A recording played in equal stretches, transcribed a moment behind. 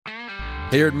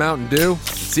Here at Mountain Dew,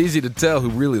 it's easy to tell who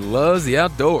really loves the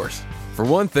outdoors. For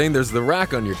one thing, there's the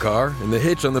rack on your car and the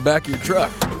hitch on the back of your truck.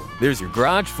 There's your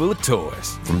garage full of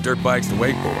toys, from dirt bikes to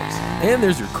wakeboards. And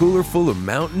there's your cooler full of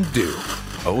Mountain Dew,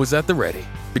 always at the ready.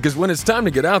 Because when it's time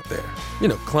to get out there,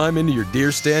 climb into your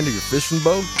deer stand or your fishing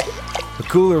boat, a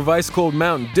cooler of ice-cold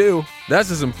Mountain Dew, that's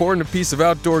as important a piece of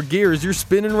outdoor gear as your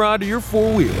spinning rod or your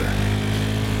four-wheeler.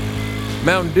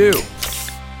 Mountain Dew.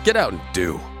 Get out and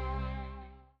do.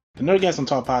 The Nerdgasm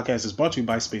Talk podcast is brought to you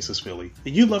by Spaces Philly.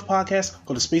 If you love podcasts,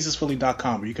 go to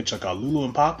spacesphilly.com where you can check out Lulu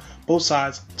and Pop, Both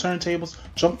Sides, Turntables,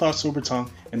 Jump Thought Super Tongue,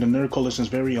 and the Nerd Coalition's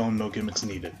very own No Gimmicks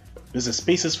Needed. Visit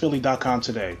spacesphilly.com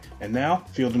today. And now,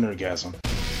 feel the Nerdgasm.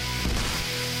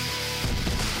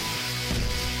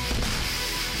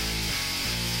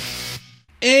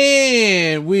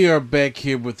 And we are back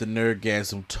here with the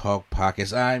Nerdgasm Talk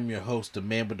podcast. I'm your host, the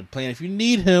man with the plan. If you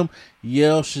need him,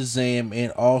 yell Shazam.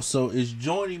 And also is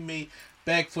joining me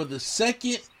back for the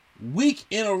second week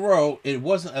in a row. It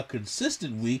wasn't a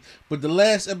consistent week, but the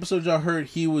last episode y'all heard,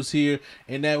 he was here,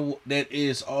 and that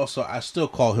is also, I still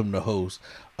call him the host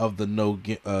of the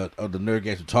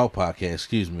Nerdgasm Talk podcast.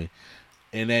 Excuse me,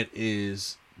 and that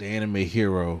is the anime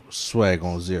hero Swag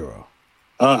on Zero.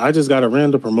 I just got a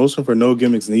random promotion for No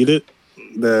Gimmicks Needed.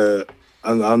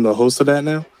 I'm the host of that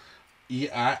now.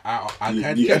 Yeah, I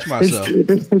had to catch myself.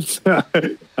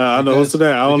 I'm the host of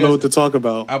that. I don't know what to talk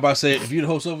about. I'm about to say, if you're the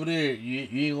host over there, you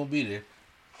ain't gonna be there.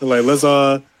 Like, let's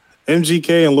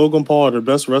MGK and Logan Paul are the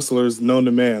best wrestlers known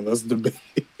to man. Let's debate.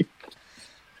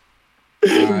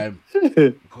 I'm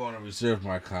going to reserve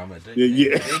my comment.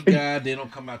 Thank God they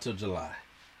don't come out till July.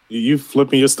 You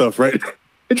flipping your stuff right.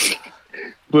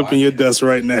 Flipping your desk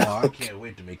right now. Oh, I can't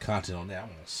wait to make content on that. I'm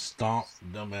gonna stomp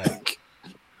them out. Like,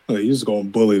 you're just gonna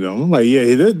bully them. I'm like, yeah,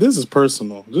 this is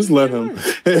personal. Just let him.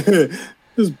 This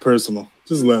is personal.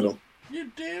 Just let him. You're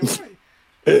damn right.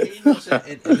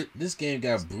 And this game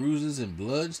got bruises and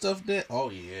blood and stuff there. Oh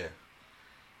yeah.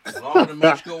 The longer the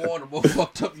match go on, the more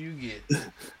fucked up you get.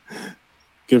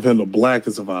 Give him the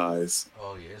blackest of eyes.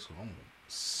 Oh yeah, so I'm gonna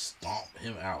stomp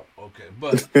him out. Okay,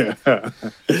 but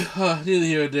neither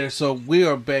here nor there. So we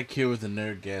are back here with the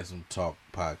Nerdgasm Talk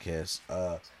podcast.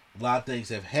 A lot of things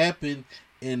have happened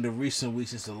in the recent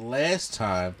weeks since the last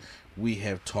time we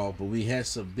have talked, but we had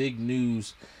some big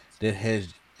news that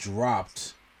has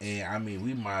dropped, and I mean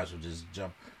we might as well just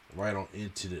jump right on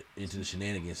into the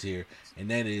shenanigans here,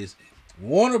 and that is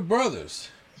Warner Brothers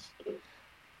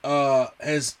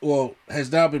has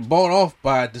now been bought off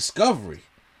by Discovery.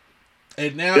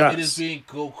 And now It is being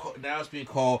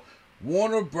called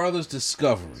Warner Brothers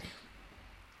Discovery.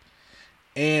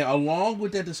 And along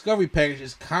with that Discovery package,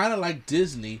 it's kind of like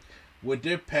Disney with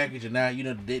their package. And now,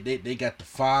 they got the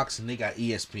Fox and they got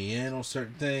ESPN on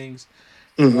certain things.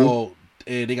 Mm-hmm. Well,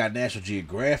 and they got National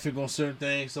Geographic on certain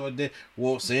things, stuff like that.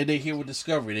 Well, say they're here with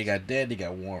Discovery. They got that. They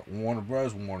got Warner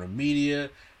Brothers, Warner Media.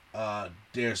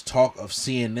 There's talk of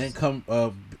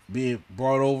CNN being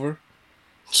brought over.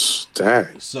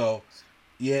 Dang. So,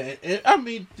 yeah, I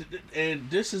mean, and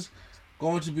this is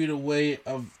going to be the way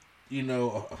of,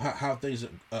 how things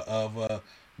are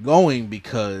going,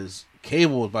 because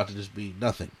cable is about to just be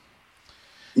nothing.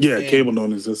 Yeah, cable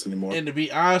don't exist anymore. And to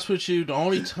be honest with you, the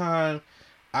only time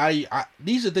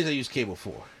these are things I use cable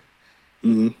for.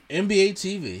 Mm-hmm. NBA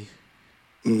TV,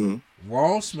 mm-hmm.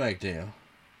 Raw and SmackDown.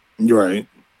 You're right.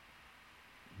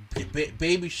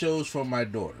 Baby shows from my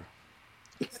daughter.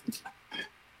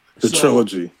 The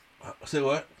trilogy. Say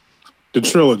what? The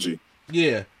trilogy.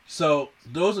 Yeah. So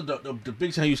those are the big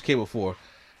things I use cable for.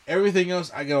 Everything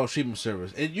else I get on streaming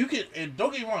service. And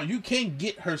don't get me wrong, you can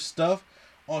get her stuff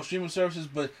on streaming services,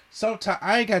 but sometimes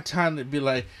I ain't got time to be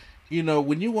like,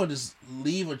 when you want to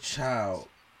leave a child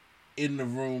in the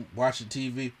room watching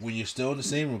TV when you're still in the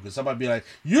same room, because somebody be like,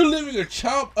 you're leaving a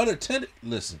child unattended.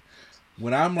 Listen,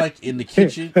 when I'm like in the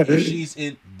kitchen and she's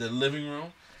in the living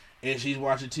room and she's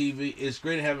watching TV, it's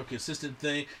great to have a consistent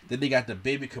thing. Then they got the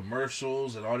baby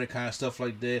commercials and all that kind of stuff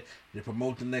like that. They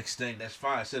promote the next thing. That's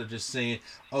fine. Instead of just saying,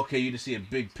 okay, you just see a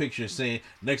big picture saying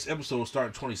next episode will start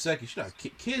in 20 seconds.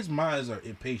 Kids' minds are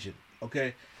impatient,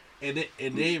 okay? And they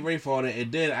ain't ready for all that.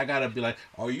 And then I gotta be like,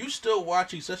 are you still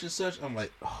watching such and such? I'm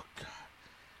like, oh God.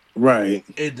 Right.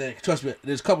 And then, trust me,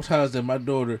 there's a couple times that my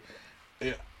daughter,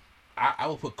 I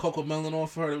will put Coco Melon on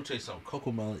for her. Let me tell you something.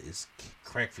 Coco Melon is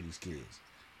crack for these kids.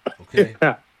 Okay?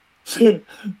 I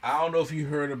don't know if you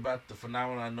heard about the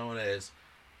phenomenon known as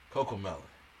Coco Melon.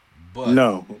 But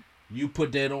no. You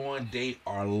put that on, they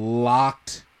are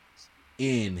locked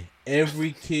in.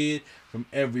 Every kid from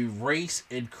every race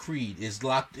and creed is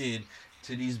locked in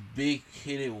to these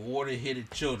big-headed,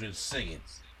 water-headed children singing.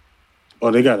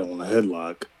 Oh, they got it on a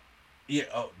headlock. Yeah,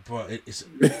 oh, bro, it's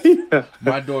Yeah.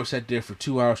 my daughter sat there for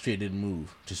 2 hours straight, didn't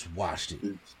move, just watched it.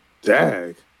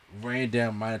 Dag. Ran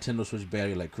down my Nintendo Switch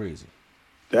battery like crazy.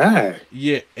 Dag.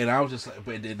 Yeah, and I was just like,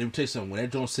 but let me tell you something. When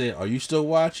that joint said, "Are you still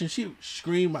watching?" She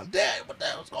screamed, "My dad, what the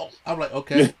hell's going on?" I'm like,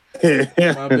 okay,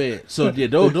 my bad. So yeah,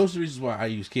 those are the reasons why I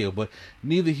use Kale, but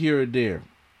neither here or there.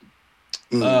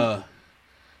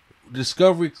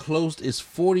 Discovery closed its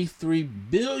 $43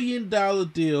 billion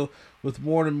deal with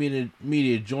Warner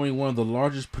Media, joining one of the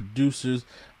largest producers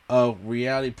of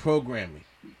reality programming.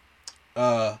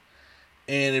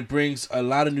 And it brings a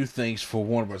lot of new things for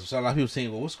Warner Bros. So a lot of people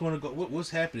saying, "Well, what's going to go? What's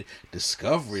happening?"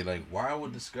 Discovery, like, why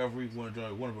would Discovery want to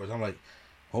join Warner Bros? I'm like,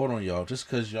 hold on, y'all. Just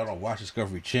because y'all don't watch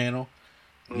Discovery Channel,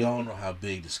 y'all don't know how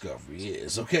big Discovery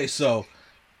is. Okay, so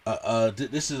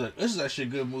this is actually a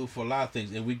good move for a lot of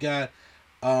things, and we got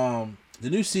the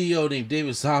new CEO named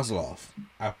David Zaslav.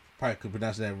 I probably could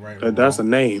pronounce that right. That's a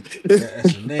name.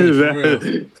 That's a name for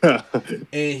real.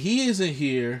 And he is in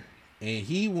here, and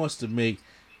he wants to make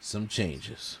some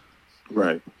changes.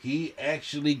 Right. He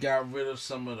actually got rid of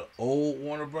some of the old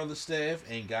Warner Brothers staff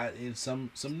and got in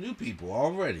some new people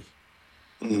already.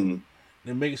 Mm-hmm.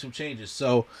 They're making some changes.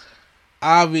 So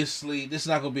obviously this is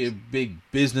not going to be a big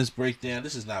business breakdown.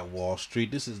 This is not Wall Street.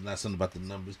 This is not something about the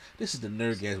numbers. This is the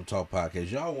Nerdgasm Talk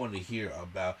podcast. Y'all want to hear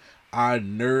about our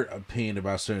nerd opinion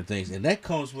about certain things, and that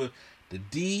comes with the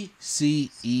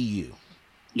DCEU.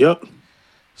 Yep.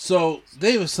 So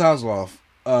David Zaslav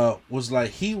was like,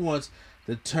 he wants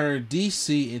to turn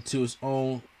DC into its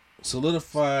own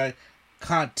solidified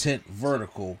content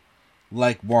vertical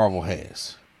like Marvel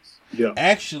has. Yeah.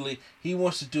 Actually, he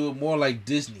wants to do it more like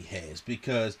Disney has,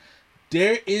 because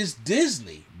there is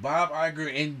Disney, Bob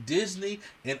Iger and Disney,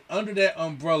 and under that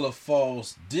umbrella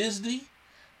falls Disney,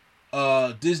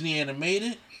 Disney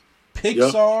Animated,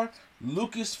 Pixar,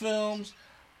 Lucasfilms,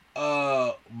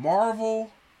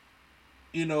 Marvel.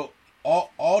 You know,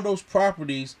 all those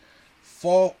properties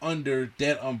fall under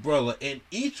that umbrella, and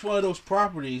each one of those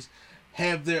properties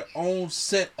have their own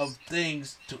set of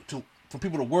things to for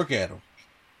people to work at them.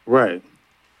 Right.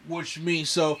 Which means,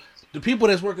 so the people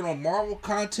that's working on Marvel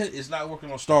content is not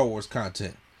working on Star Wars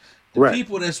content. The Right.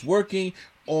 people that's working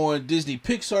on Disney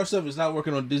Pixar stuff is not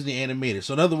working on Disney Animated.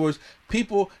 So in other words,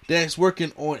 people that's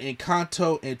working on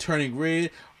Encanto and Turning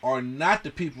Red are not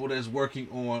the people that's working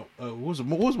on what was the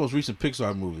most recent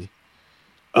Pixar movie?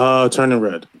 Turning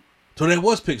Red. So that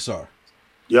was Pixar.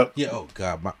 Yep. Yeah. Oh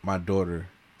God, my daughter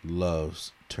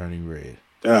loves Turning Red.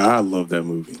 I love that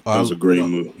movie. That was a great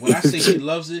movie. When I say she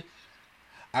loves it,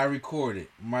 I record it.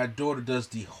 My daughter does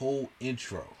the whole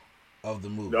intro of the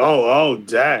movie. Oh,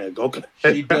 dag. Okay.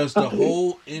 She does the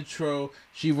whole intro.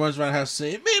 She runs around the house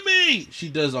saying, "Mimi!" She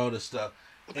does all this stuff.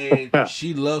 And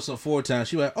she loves some 4 times.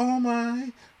 She like, oh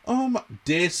my.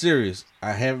 Dead serious.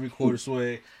 I have recorded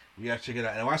Sway. You gotta check it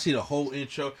out. And when I see the whole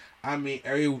intro, I mean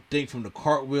everything from the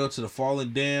cartwheel to the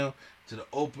falling down to the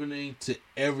opening to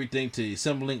everything to the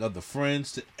assembling of the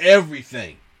friends to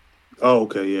everything. Oh,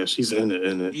 okay. Yeah, she's in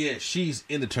it. Yeah, she's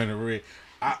in the Turning Red.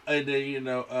 And then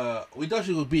we thought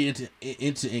she would be into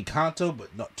Encanto,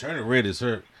 but no, Turning Red is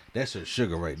her. That's her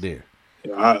sugar right there.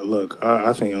 Yeah,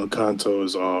 I think Encanto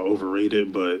is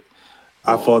overrated, but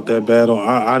I fought that battle.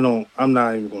 I'm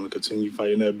not even going to continue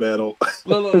fighting that battle.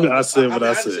 Look. I said what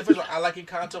I said. I like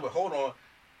Encanto, but hold on,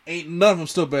 ain't none of them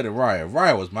still better than Raya.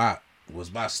 Raya was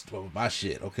my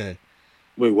shit. Okay.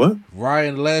 Wait, what? Raya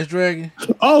and the Last Dragon.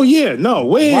 Oh yeah, no,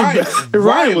 way better.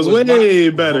 Raya was way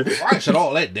better. Raya shut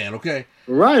all that down. Okay.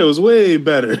 Raya was way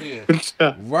better. Yeah.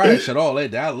 Raya shut all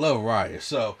that down. I love Raya.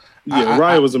 So yeah,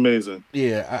 Raya was amazing.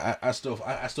 Yeah, I still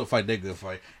fight that good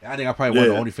fight. I think I probably one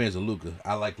of the only fans of Luca.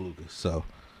 I like Luca. So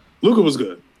Luca was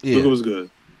good. Yeah. Luca was good.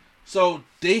 So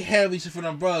they have these different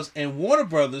umbrellas, and Warner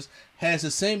Brothers has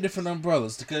the same different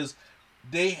umbrellas because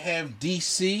they have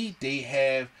DC, they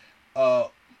have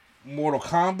Mortal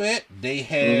Kombat, they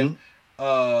have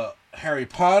Harry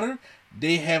Potter,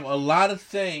 they have a lot of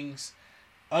things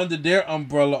under their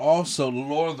umbrella. Also,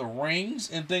 Lord of the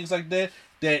Rings and things like that.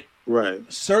 That right.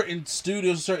 Certain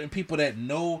studios, certain people that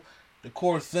know the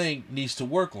core thing needs to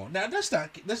work on. Now let's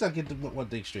not get the one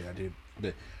thing straight. I did.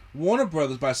 But Warner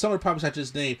Brothers, by some of the properties I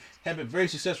just named, have been very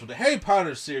successful. The Harry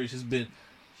Potter series has been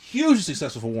hugely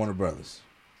successful for Warner Brothers.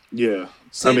 Yeah,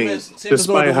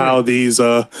 despite how these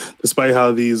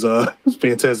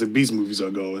Fantastic Beasts movies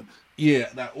are going. Yeah.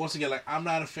 Now, once again, like I'm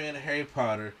not a fan of Harry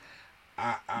Potter.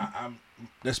 I'm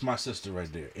that's my sister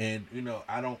right there, and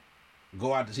I don't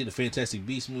go out to see the Fantastic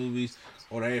Beasts movies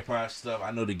or the Harry Potter stuff.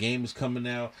 I know the game is coming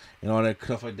out and all that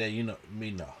stuff like that. No.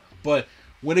 But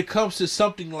when it comes to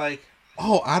something like,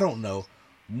 I don't know,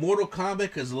 Mortal Kombat,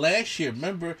 because last year,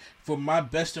 remember, for my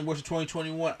best and worst of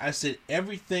 2021, I said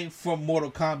everything from Mortal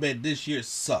Kombat this year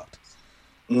sucked.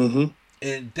 Mm-hmm.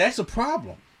 And that's a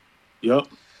problem. Yep.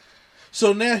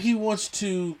 So now he wants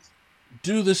to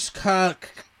do this kind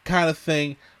of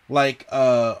thing like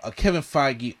a Kevin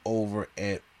Feige over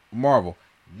at Marvel.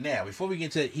 Now, before we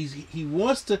get to it, he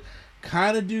wants to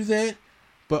kind of do that,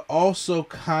 but also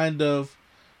kind of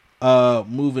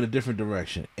move in a different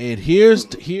direction. And here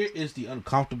is the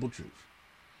uncomfortable truth.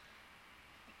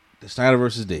 The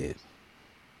Snyderverse is dead.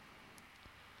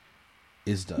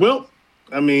 It's done. Well,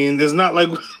 I mean, it's not like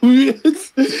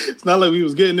it's not like we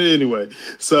was getting it anyway.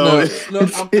 So no,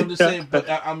 I'm just saying. But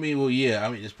I mean, well, yeah. I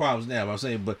mean, there's problems now. But I'm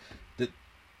saying, but the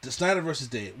Snyderverse is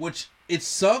dead, which it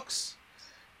sucks.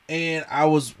 And I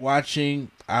watched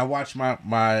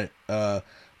my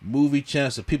movie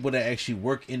channels of people that actually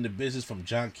work in the business, from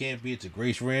John Campea to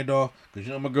Grace Randolph, because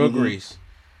you know my girl Grace.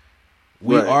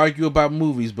 We argue about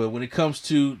movies, but when it comes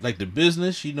to like the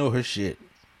business, she know her shit.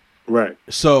 Right.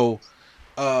 So,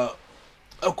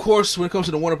 of course, when it comes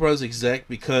to the Warner Brothers exec,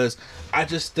 because I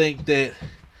just think that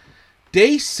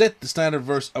they set the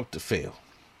Snyderverse up to fail.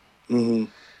 Mm-hmm.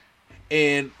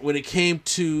 And when it came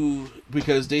to,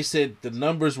 because they said the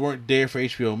numbers weren't there for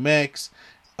HBO Max,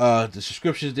 the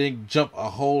subscriptions didn't jump a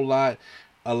whole lot.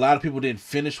 A lot of people didn't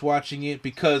finish watching it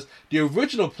because the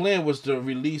original plan was to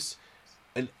release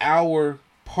an hour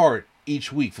part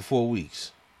each week for 4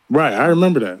 weeks. Right, I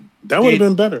remember that. That would have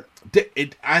been better.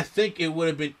 I think it would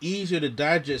have been easier to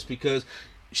digest because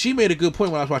she made a good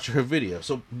point when I was watching her video.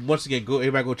 So once again,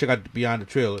 everybody go check out Beyond the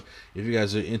Trailer if you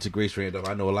guys are into Grace Randolph.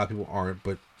 I know a lot of people aren't,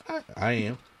 but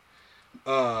I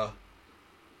am.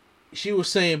 She was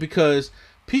saying because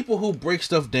people who break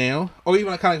stuff down, or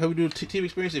even kind of like how we do TV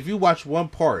experience, if you watch one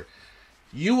part,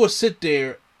 you will sit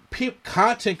there.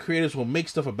 Content creators will make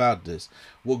stuff about this,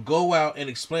 will go out and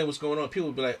explain what's going on. People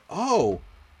will be like, "Oh,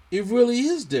 it really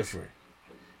is different,"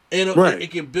 and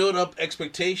it can build up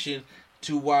expectation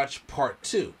to watch part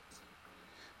 2.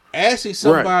 Asking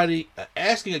somebody,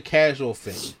 asking a casual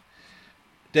fan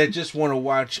that just want to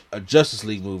watch a Justice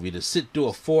League movie to sit through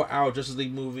a 4-hour Justice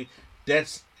League movie,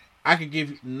 I could give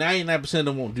you 99% of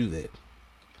them won't do that.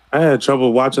 I had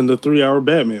trouble watching the 3-hour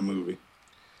Batman movie.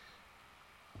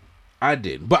 I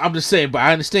did, but I'm just saying. But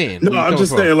I understand. No, I'm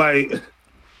just saying, like,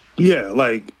 yeah,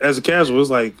 like as a casual, it's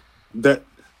like that.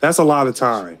 That's a lot of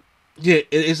time. Yeah,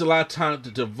 it's a lot of time to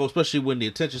devote, especially when the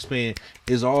attention span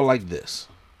is all like this.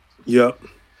 Yep.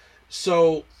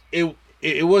 So it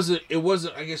wasn't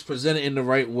I guess presented in the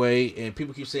right way, and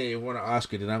people keep saying it won an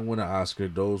Oscar. Did not win an Oscar.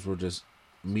 Those were just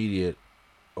media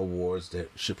awards that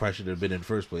probably should have been in the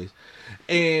first place,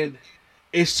 and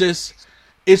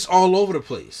it's all over the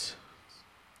place.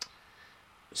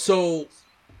 So,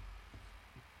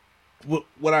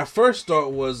 what I first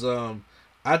thought was,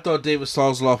 I thought David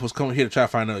Zaslav was coming here to try to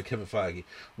find another Kevin Feige,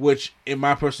 which, in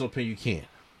my personal opinion, you can't.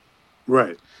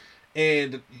 Right.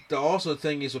 And the also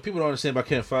thing is, what people don't understand about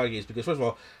Kevin Feige is because, first of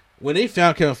all, when they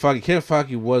found Kevin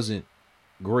Feige wasn't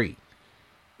great.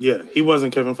 Yeah, he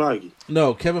wasn't Kevin Feige.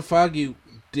 No, Kevin Feige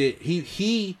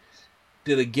he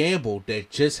did a gamble that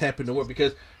just happened to work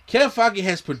because Kevin Feige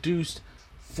has produced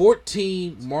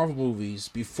 14 Marvel movies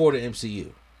before the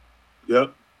MCU.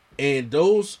 Yep. And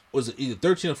those was either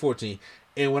 13 or 14.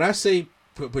 And when I say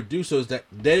producers, that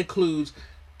includes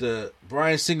the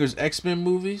Bryan Singer's X-Men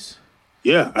movies.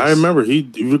 Yeah, I remember he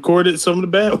recorded some of the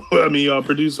bad ones. I mean,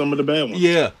 produced some of the bad ones.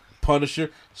 Yeah. Punisher.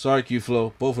 Sorry,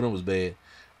 Q-Flow. Both of them was bad.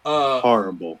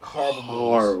 Horrible.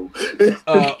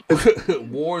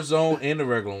 Warzone and the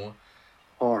regular one.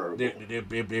 Horrible.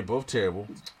 They're both terrible.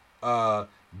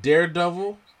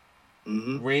 Daredevil,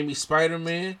 Raimi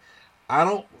Spider-Man.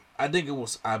 I think it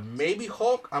was maybe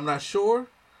Hulk. I'm not sure.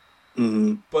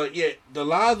 Mm-hmm. But yeah, a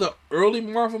lot of the early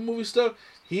Marvel movie stuff,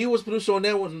 he was producer on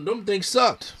that one. Them things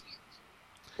sucked.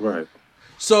 Right.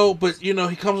 So, but he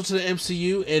comes into the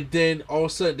MCU, and then all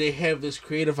of a sudden they have this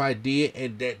creative idea,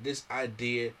 and that this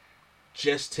idea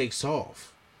just takes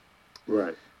off.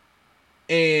 Right.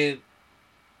 And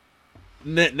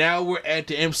now we're at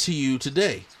the MCU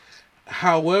today.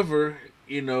 However,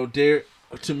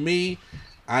 to me,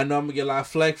 I know I'm gonna get a lot of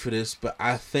flack for this, but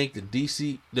I think the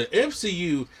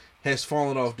MCU has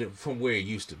fallen off from where it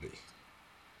used to be.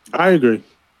 I agree.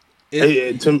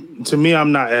 To me,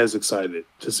 I'm not as excited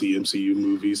to see MCU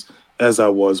movies as I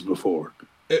was before.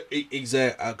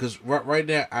 Exactly, because right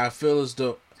now I feel as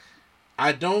though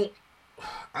I don't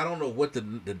know what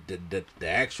the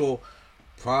actual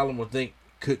problem or thing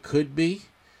could be,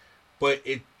 but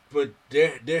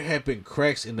there have been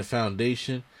cracks in the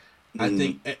foundation. I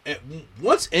think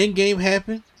once Endgame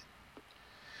happened,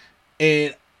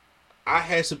 and I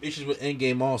had some issues with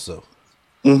Endgame also.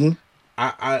 Mm-hmm.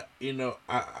 I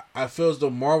feel as though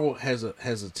Marvel has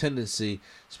a tendency,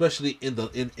 especially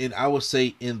in I would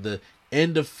say in the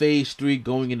end of Phase 3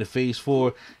 going into Phase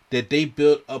 4, that they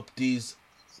build up these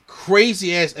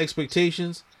crazy ass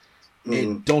expectations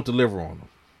and don't deliver on them.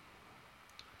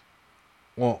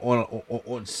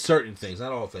 On certain things,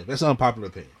 not all things. That's an unpopular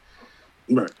opinion.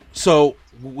 Right. So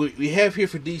we have here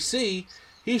for DC,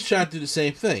 he's trying to do the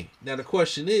same thing. Now the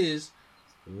question is,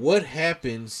 what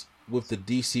happens with the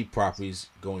DC properties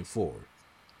going forward?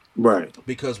 Right.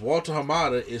 Because Walter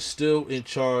Hamada is still in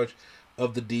charge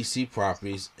of the DC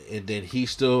properties, and then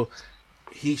he's still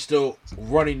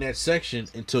running that section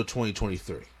until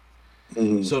 2023.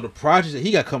 Mm-hmm. So the projects that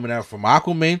he got coming out, from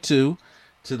Aquaman 2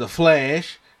 to The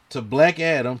Flash to Black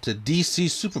Adam to DC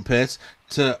Super Pets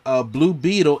to Blue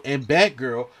Beetle and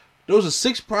Batgirl, those are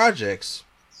 6 projects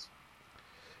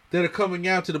that are coming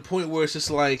out to the point where it's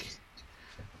just like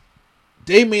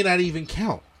they may not even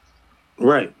count.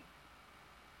 Right.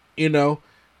 You know,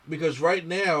 because right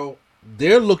now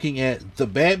they're looking at the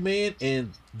Batman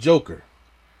and Joker.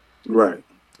 Right.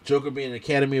 Joker being an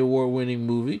Academy Award winning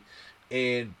movie,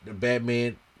 and the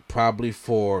Batman probably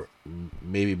for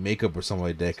maybe makeup or something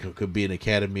like that could be an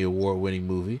Academy Award winning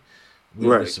movie. We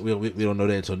don't know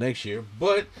that until next year,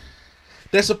 but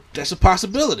that's a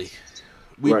possibility.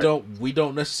 We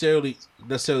don't necessarily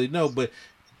know, but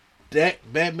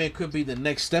that Batman could be the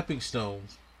next stepping stone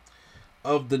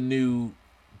of the new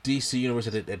DC universe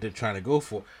that they're trying to go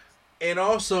for. And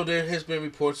also there has been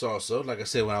reports also, like I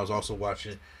said, when I was also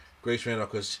watching Grace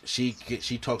Randolph, because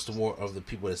she talks to more of the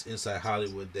people that's inside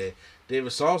Hollywood, that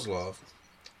David Zaslav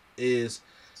is,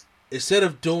 instead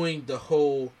of doing the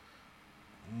whole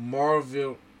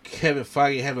Marvel Kevin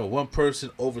Feige having one person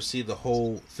oversee the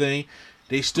whole thing,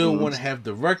 they still want to have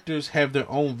directors have their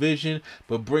own vision,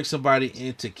 but bring somebody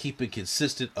in to keep it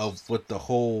consistent of what the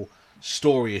whole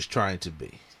story is trying to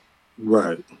be.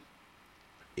 Right.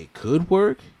 It could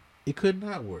work. It could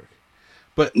not work.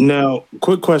 But now,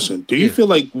 quick question: do you feel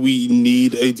like we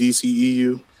need a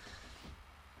DCEU?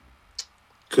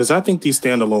 Because I think these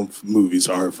standalone movies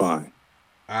are fine.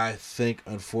 I think,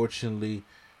 unfortunately,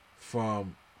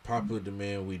 from popular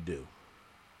demand, we do.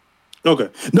 Okay.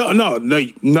 No,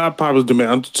 not popular demand.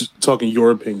 I'm just talking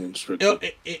your opinion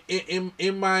strictly.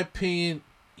 In my opinion,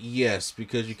 yes,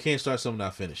 because you can't start something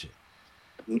not finish it.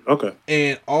 Okay.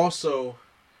 And also,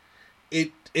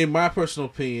 in my personal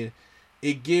opinion,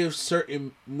 it gives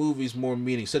certain movies more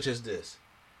meaning, such as this.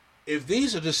 If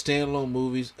these are just standalone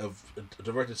movies of a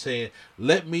director saying,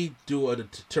 let me do an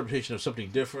interpretation of something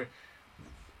different,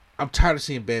 I'm tired of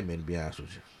seeing Batman, to be honest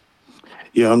with you.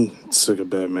 Yeah, I'm sick of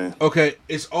Batman. Okay,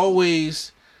 it's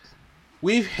always...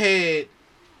 We've had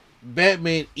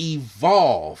Batman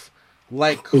evolve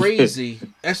like crazy.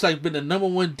 That's like been the number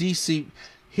one DC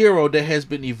hero that has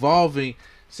been evolving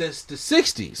since the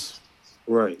 60s.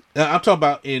 Right. Now, I'm talking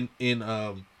about in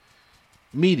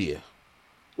media.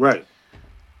 Right.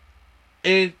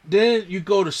 And then you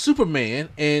go to Superman,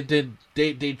 and then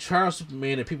they try on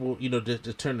Superman, and people,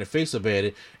 to turn their face up at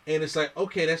it. And it's like,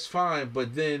 okay, that's fine.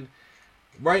 But then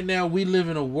right now we live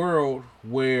in a world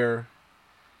where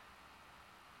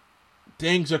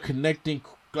things are connecting,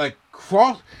 like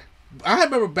I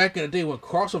remember back in the day when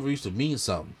crossover used to mean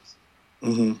something.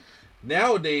 Mm-hmm.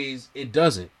 Nowadays, it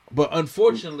doesn't. But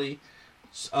unfortunately,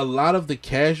 a lot of the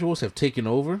casuals have taken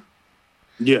over.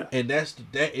 Yeah. And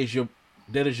that is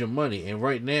your money. And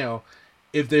right now,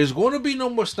 if there's going to be no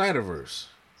more Snyderverse,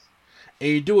 and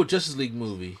you do a Justice League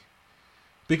movie,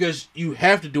 because you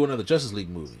have to do another Justice League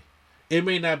movie. It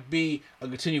may not be a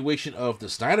continuation of the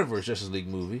Snyderverse Justice League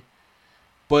movie,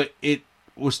 but it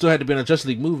will still have to be a Justice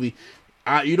League movie.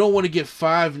 You don't want to get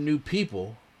 5 new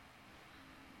people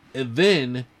and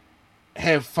then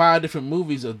have 5 different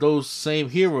movies of those same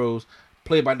heroes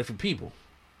played by different people.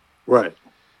 Right.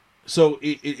 So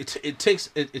it takes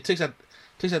out,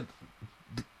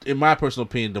 in my personal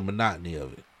opinion, the monotony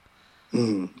of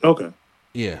it. Okay.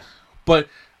 Yeah. But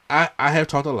I have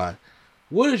talked a lot.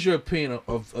 What is your opinion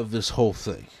of this whole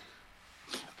thing?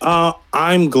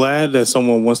 I'm glad that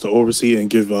someone wants to oversee and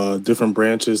give different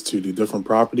branches to the different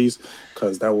properties,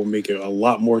 because that will make it a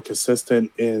lot more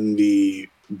consistent in the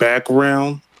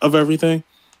background of everything,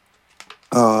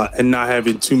 and not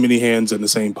having too many hands in the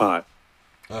same pot.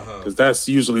 Because that's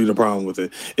usually the problem with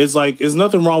it. It's like, there's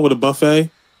nothing wrong with a buffet,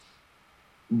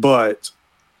 but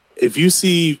if you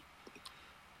see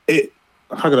it,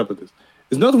 how can I put this?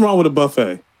 There's nothing wrong with a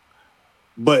buffet.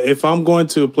 But if I'm going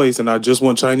to a place and I just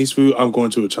want Chinese food, I'm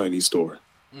going to a Chinese store.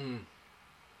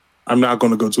 I'm not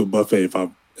going to go to a buffet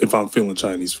if I'm feeling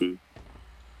Chinese food.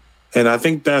 And I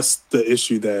think that's the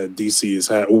issue that DC is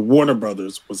having. Warner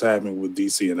Brothers was having with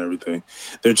DC and everything.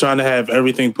 They're trying to have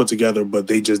everything put together, but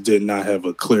they just did not have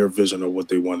a clear vision of what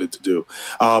they wanted to do.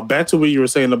 Back to what you were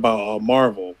saying about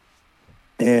Marvel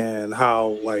and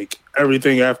how like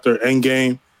everything after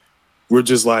Endgame, we're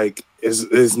just like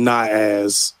is not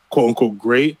as quote unquote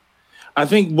great. I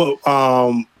think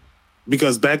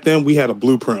because back then we had a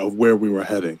blueprint of where we were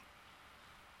heading.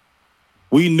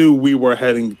 We knew we were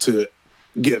heading to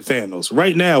get Thanos.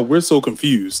 Right now, we're so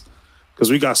confused because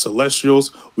we got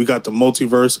Celestials, we got the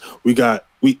multiverse, we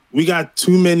got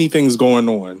too many things going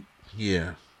on.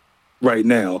 Yeah. Right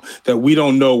now that we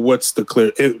don't know what's the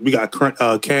clear. We got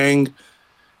Kang.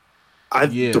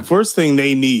 The first thing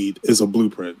they need is a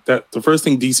blueprint. The first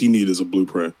thing DC need is a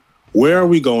blueprint. Where are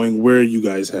we going? Where are you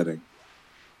guys heading?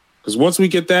 Because once we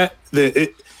get that,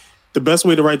 the best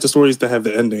way to write the story is to have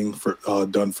the ending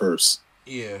done first.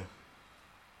 Yeah.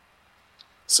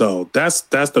 So that's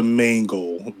the main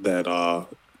goal that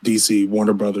DC,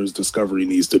 Warner Brothers, Discovery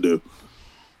needs to do.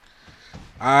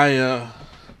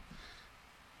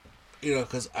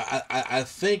 Because I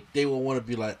think they will want to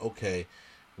be like, okay,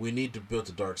 we need to build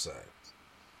the dark side.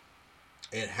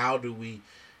 And how do we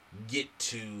get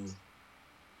to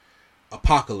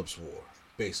Apocalypse War,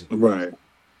 basically? Right.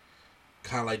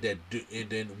 Kind of like that. And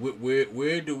then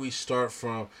where do we start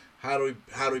from? How do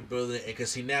we build it?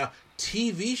 Because see, now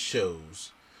TV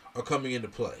shows are coming into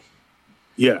play.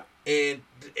 Yeah. And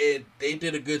they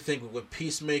did a good thing with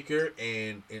Peacemaker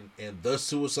and the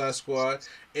Suicide Squad.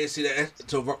 And see that,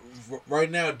 so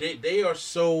right now they are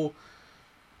so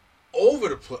all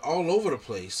over the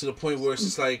place to the point where it's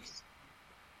just like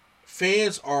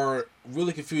fans are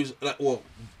really confused. Like, well,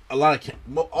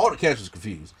 all the characters are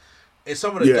confused, and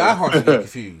some of the diehards are getting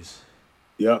confused.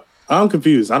 Yeah, I'm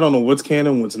confused. I don't know what's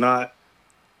canon, what's not.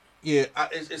 Yeah,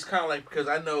 it's kind of like, because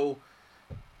I know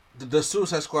the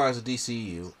Suicide Squad is a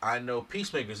DCU. I know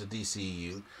Peacemaker is a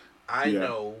DCU. I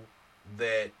know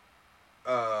that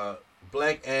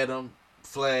Black Adam,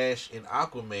 Flash, and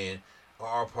Aquaman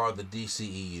are part of the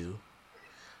DCEU.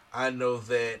 I know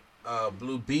that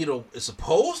Blue Beetle is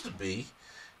supposed to be,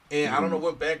 and I don't know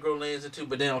what Batgirl lands into.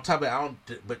 But then on top of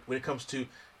it, but when it comes to,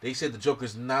 they said the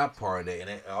Joker's not part of that,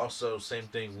 and also same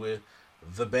thing with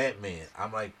the Batman.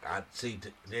 I'm like, I see.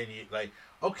 Then you like,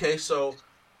 okay, so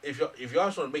if y'all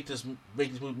just want to make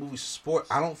these movies sport,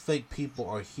 I don't think people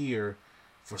are here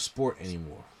for sport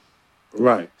anymore.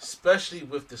 Right. Especially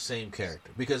with the same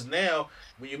character, because now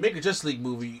when you make a Justice League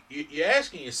movie, you're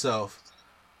asking yourself,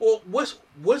 well,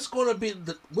 what's going to be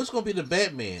the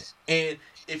Batman? And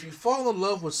if you fall in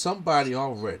love with somebody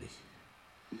already,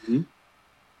 and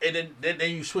then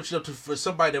you switch it up for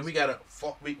somebody that we gotta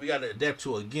adapt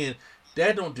to again,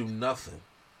 that don't do nothing.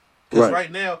 Because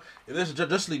right now, if there's a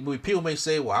Justice League movie, people may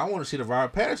say, well, I want to see the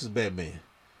Robert Pattinson's Batman.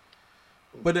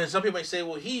 But then some people may say,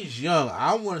 well, he's young.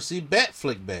 I want to see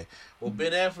Batfleck back. Well,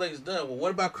 Ben Affleck's done. Well,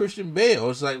 what about Christian Bale?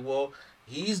 It's like, well,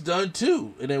 he's done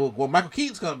too. And then, well, Michael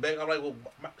Keaton's coming back. I'm like, well,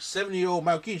 70-year-old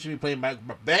Michael Keaton should be playing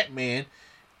Batman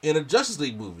in a Justice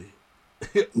League movie.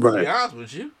 Right. To be honest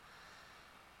with you.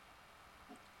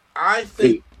 I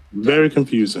think... Very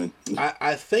confusing.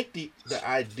 I think the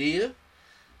idea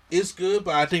is good,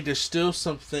 but I think there's still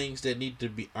some things that need to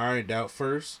be ironed out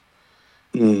first.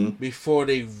 Before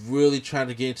they really try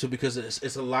to get into, because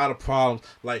it's a lot of problems.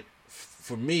 Like,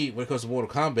 for me, when it comes to Mortal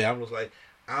Kombat, I was like,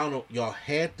 I don't know, y'all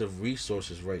had the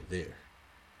resources right there.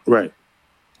 Right.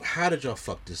 How did y'all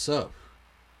fuck this up?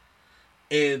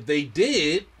 And they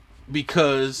did,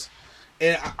 because,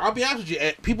 and I'll be honest with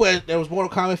you, people that was Mortal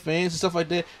Kombat fans and stuff like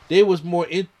that, they was more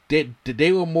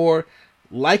they were more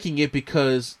liking it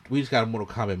because we just got a Mortal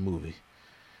Kombat movie.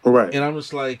 Right. And I'm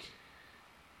just like,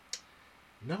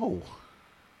 no.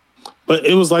 But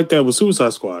it was like that with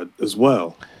Suicide Squad as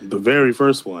well. The very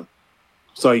first one.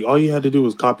 It's like all you had to do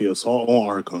was copy Assault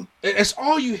on Arkham. That's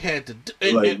all you had to do.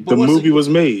 The movie was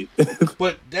made.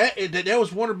 But that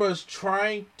was Warner Bros.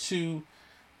 Trying to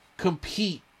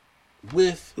compete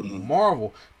with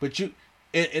Marvel. But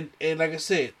and like I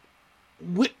said,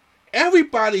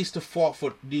 everybody's the fault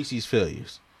for DC's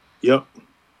failures. Yep.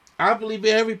 I believe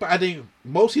everybody. I think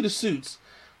mostly the suits,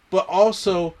 but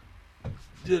also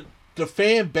the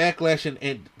fan backlash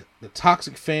and the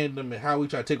toxic fandom and how we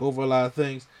try to take over a lot of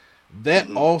things, that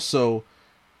also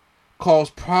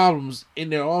caused problems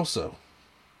in there also.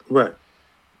 Right.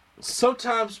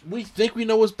 Sometimes we think we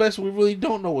know what's best, and we really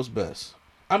don't know what's best.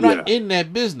 I'm not in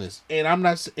that business, and I'm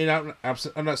not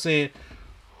saying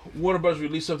Warner Bros.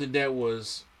 Released something that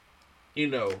was,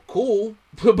 cool.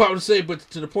 But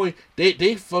to the point,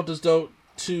 they felt as though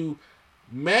to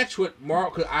match what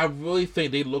Marvel, because I really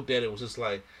think they looked at it was just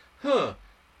like,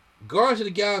 Guardians of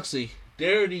the Galaxy,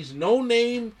 there are these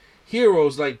no-name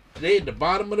heroes, like they at the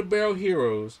bottom of the barrel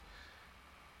heroes,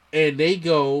 and they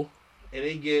go and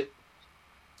they get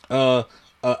a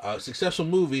successful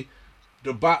movie.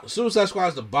 Suicide Squad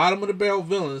is the bottom of the barrel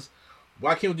villains.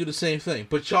 Why can't we do the same thing?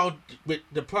 But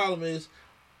the problem is,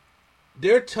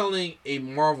 they're telling a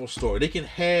Marvel story. They can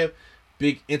have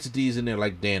big entities in there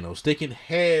like Thanos. They can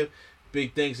have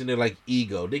big things in there like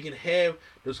Ego. They can have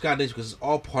those kind of things because it's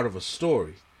all part of a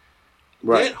story.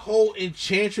 Right. That whole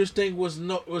Enchantress thing was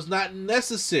not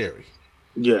necessary.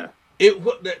 Yeah.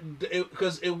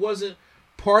 Because it wasn't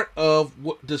part of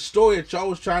the story that y'all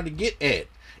was trying to get at.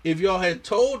 If y'all had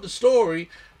told the story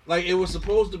like it was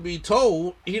supposed to be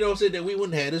told, said that we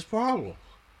wouldn't have this problem.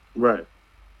 Right.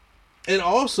 And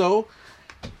also,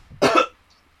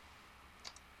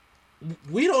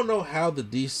 we don't know how the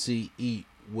DCEU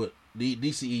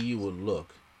would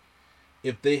look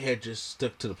if they had just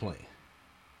stuck to the plan.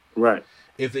 Right.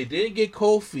 If they didn't get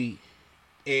cold feet,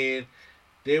 and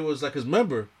there was like, cause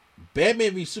remember,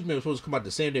 Batman v Superman was supposed to come out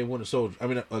the same day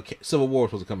Civil War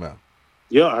was supposed to come out.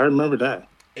 Yeah, I remember that.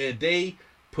 And they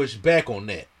pushed back on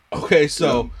that. Okay,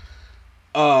 so,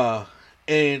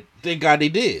 and thank God they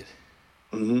did.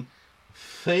 Mm-hmm.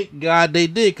 Thank God they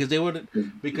did, because that would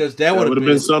have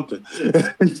been something.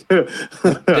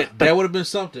 that would have been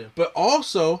something. But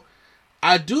also,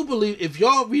 I do believe if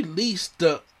y'all released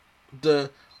the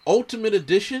Ultimate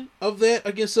Edition of that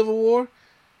against Civil War,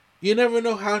 you never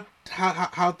know how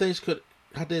things could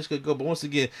go. But once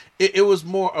again, it was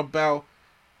more about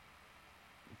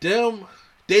them.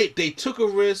 They took a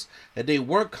risk that they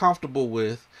weren't comfortable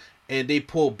with, and they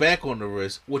pulled back on the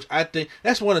risk, which I think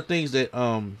that's one of the things that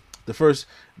the first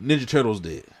Ninja Turtles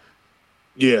did.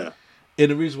 Yeah.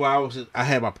 And the reason why I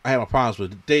had my problems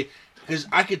with it, because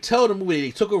I could tell the movie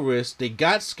they took a risk, they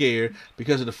got scared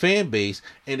because of the fan base,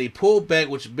 and they pulled back,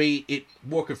 which made it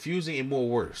more confusing and more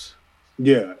worse.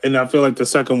 Yeah, and I feel like the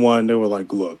second one, they were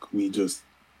like, "Look, we just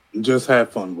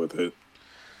have fun with it,"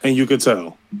 and you could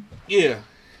tell. Yeah,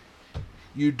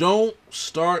 you don't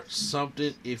start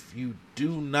something if you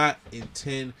do not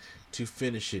intend to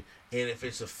finish it, and if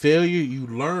it's a failure, you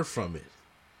learn from it.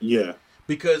 Yeah,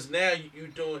 because now you're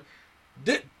doing.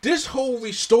 This whole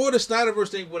restore the Snyderverse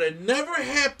thing would have never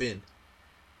happened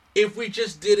if we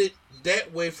just did it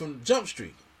that way from Jump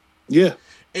Street. Yeah.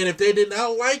 And if they did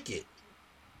not like it,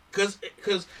 because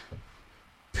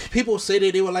people say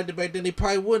that they would like it back then, they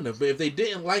probably wouldn't have. But if they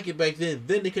didn't like it back then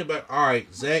they could be like, all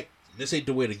right, Zach, this ain't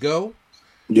the way to go.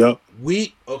 Yep. We're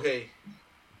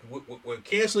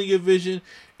canceling your vision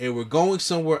and we're going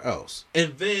somewhere else.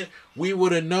 And then we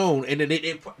would have known. And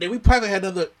then we probably had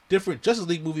another different Justice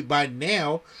League movie by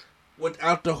now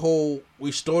without the whole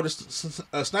restore the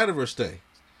Snyderverse thing.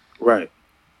 Right.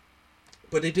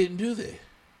 But they didn't do that.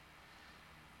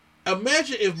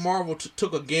 Imagine if Marvel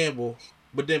took a gamble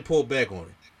but then pulled back on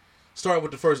it. Started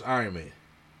with the first Iron Man.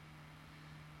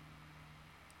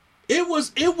 It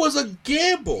was a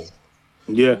gamble.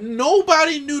 Yeah.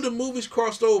 Nobody knew the movies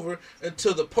crossed over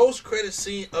until the post-credit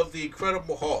scene of The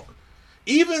Incredible Hulk.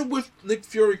 Even with Nick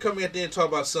Fury coming at the end and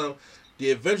talking about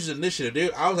the Avengers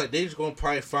Initiative, I was like, they just going to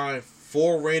probably find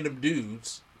 4 random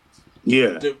dudes.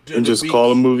 Yeah, and just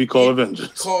call a movie called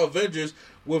Avengers. Call Avengers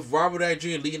with Robert Downey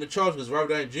Jr. leading the charge, because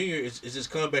Robert Downey Jr. is just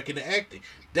coming back into acting.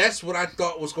 That's what I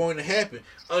thought was going to happen.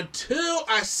 Until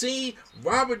I see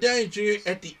Robert Downey Jr.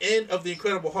 at the end of The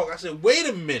Incredible Hulk, I said, wait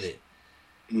a minute.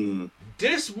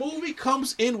 This movie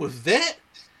comes in with that?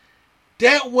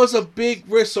 That was a big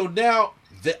risk. So now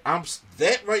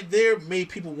that right there made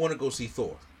people want to go see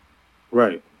Thor.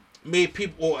 Right. Made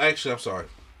people. Well, actually, I'm sorry.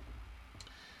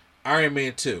 Iron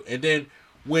Man 2, and then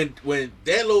when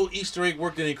that little Easter egg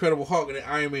worked in Incredible Hulk, and then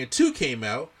Iron Man 2 came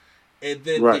out, and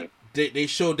then they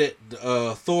showed that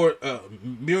Thor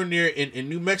Mjolnir in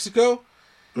New Mexico.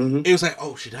 Mm-hmm. It was like,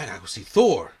 oh shit, I gotta go see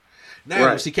Thor. Now I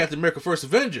gotta see Captain America: First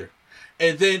Avenger.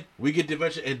 And then we get the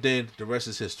adventure, and then the rest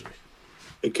is history.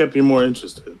 It kept you more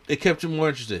interested.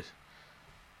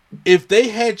 If they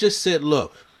had just said,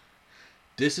 look,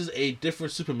 this is a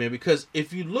different Superman, because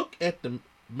if you look at the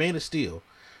Man of Steel,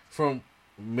 from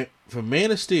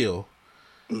Man of Steel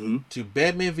to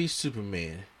Batman v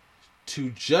Superman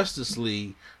to Justice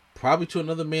League, probably to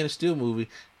another Man of Steel movie,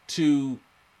 to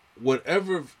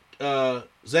whatever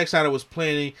Zack Snyder was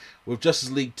planning with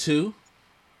Justice League 2,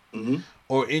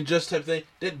 or Injustice type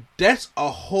thing, that's a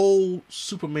whole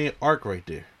Superman arc right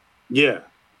there. Yeah.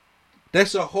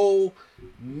 That's a whole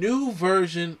new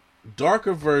version,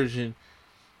 darker version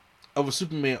of a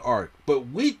Superman arc. But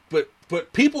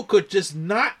people could just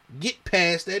not get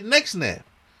past that next snap.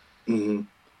 And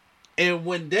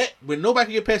when nobody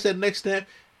can get past that next snap,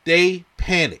 They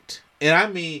panicked. And I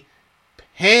mean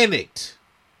panicked.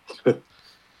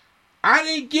 I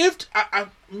didn't give...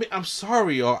 I'm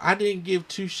sorry, y'all. I didn't give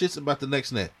two shits about the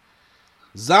next net.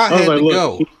 Zod had to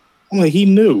go. I'm like, he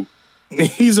knew.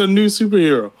 He's a new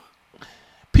superhero.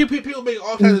 People make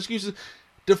all kinds of excuses.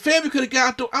 The family could have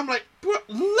got through. I'm like, bro,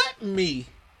 let me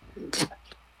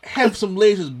have some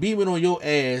lasers beaming on your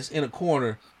ass in a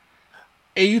corner.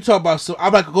 And you talk about so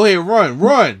I'm like, go ahead, run.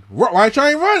 Why you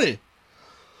trying running?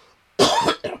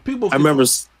 I remember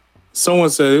someone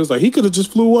said it was like he could have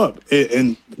just flew up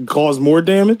and caused more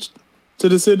damage to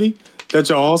the city that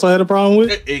y'all also had a problem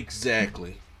with.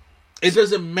 Exactly. It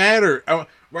doesn't matter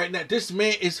right now. This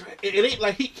man is. It ain't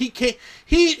like he can't.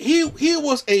 He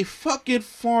was a fucking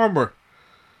farmer.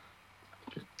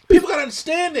 People gotta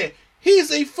understand that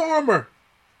he's a farmer.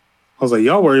 I was like,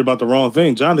 y'all worried about the wrong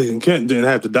thing. Jonathan Kent didn't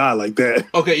have to die like that.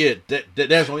 Okay, yeah,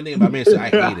 that's the only thing about man. I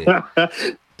hate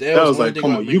it. That was like,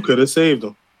 come on, you could have saved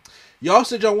him. Y'all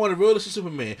said y'all wanted a realistic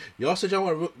Superman. Y'all said y'all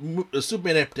wanted a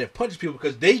Superman that punches people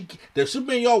because the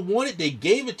Superman y'all wanted, they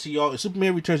gave it to y'all. And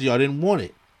Superman Returns, y'all didn't want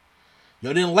it.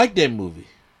 Y'all didn't like that movie.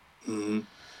 Mm-hmm.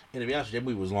 And to be honest with you, that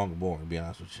movie was long and boring, to be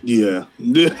honest with you.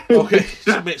 Yeah. Okay.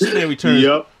 Superman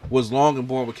Returns was long and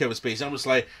boring with Kevin Spacey. I'm just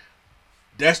like,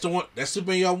 that's the one, that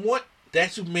Superman y'all want,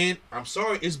 that Superman, I'm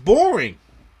sorry, it's boring.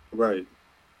 Right.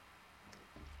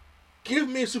 Give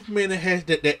me a Superman that has,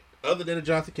 that other than the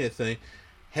Jonathan Kent thing,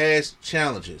 has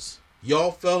challenges.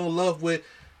 Y'all fell in love with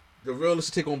the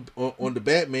realistic take on the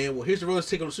Batman. Well, here's the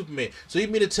realistic take on the Superman. So you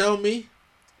mean to tell me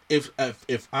if I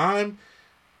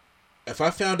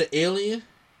found an alien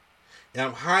and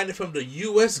I'm hiding from the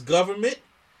U.S. government,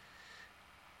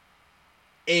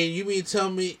 and you mean to tell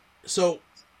me is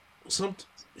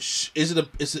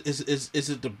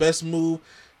it the best move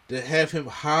to have him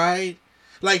hide?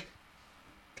 Like,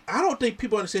 I don't think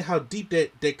people understand how deep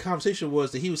that conversation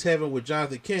was that he was having with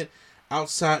Jonathan Kent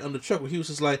outside on the truck, where he was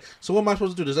just like, so what am I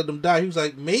supposed to do? Just let them die? He was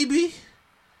like, maybe.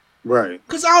 Right.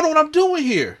 Because I don't know what I'm doing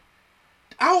here.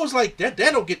 I was like, that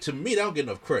don't get to me. That don't get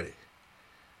enough credit.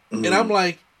 Mm-hmm. And I'm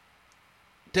like,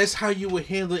 that's how you would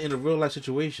handle it in a real life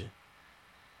situation.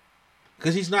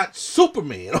 Because he's not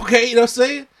Superman, okay? You know what I'm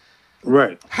saying?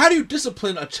 Right. How do you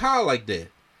discipline a child like that?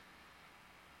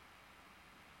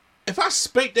 If I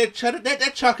spank that child,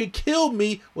 that child could kill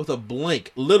me with a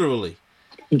blink, literally.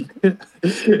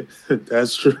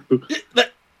 That's true.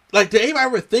 Like, did anybody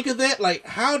ever think of that? Like,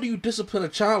 how do you discipline a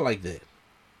child like that?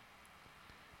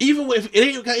 Even if it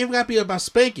ain't even got to be about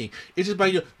spanking, it's just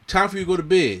about time for you to go to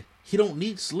bed. He don't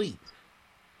need sleep.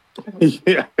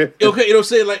 Yeah. Okay, you know what I'm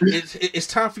saying? Like, it's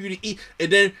time for you to eat,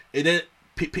 and then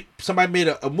somebody made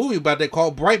a movie about that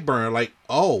called Brightburn. Like,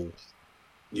 oh,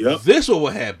 yep, this what will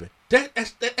happen.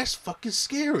 That's fucking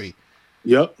scary.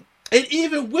 Yep. And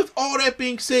even with all that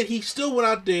being said, he still went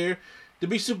out there to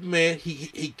be Superman.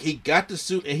 He got the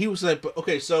suit, and he was like, but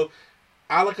okay, so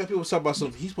I like how people talk about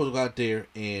something. He's supposed to go out there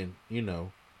and,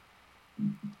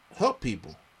 help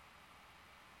people.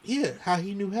 Yeah, how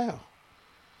he knew how.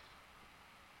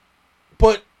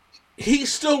 But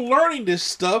he's still learning this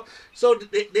stuff, so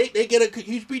they get a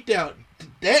huge beatdown.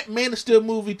 That Man of Steel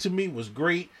movie to me was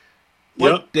great.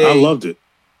 Yep, I loved it.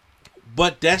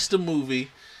 But that's the movie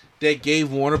that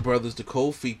gave Warner Brothers the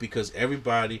cold feet because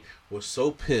everybody was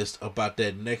so pissed about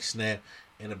that next snap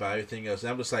and about everything else. And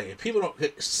I'm just like, if people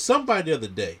don't... Somebody the other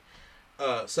day,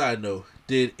 side note,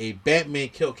 did a Batman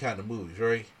kill count of movies,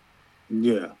 right?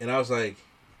 Yeah. And I was like,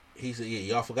 he said, yeah,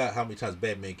 y'all forgot how many times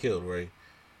Batman killed, right?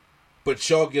 But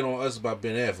y'all get on us about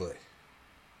Ben Affleck.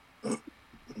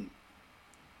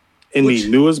 In the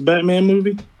newest Batman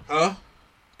movie? Huh?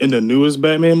 In the newest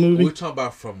Batman movie? We're talking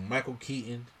about from Michael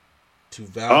Keaton to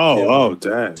Val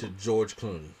Kilmer to George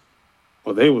Clooney.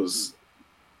 Well, they was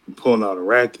pulling out a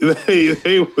rack.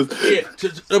 they was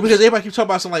because everybody keeps talking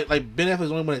about something like Ben Affleck's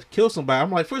the only one that killed somebody. I'm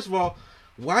like, first of all,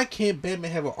 why can't Batman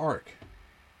have an arc?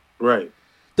 Right.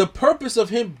 The purpose of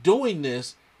him doing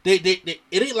this, it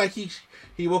ain't like he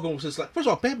woke up with this like. First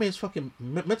of all, Batman's fucking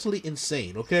mentally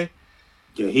insane. Okay.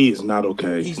 Yeah, he is not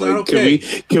okay. He's not okay.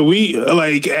 Can we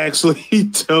actually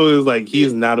tell us he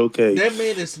is not okay? That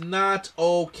man is not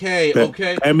okay.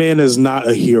 Okay. That man is not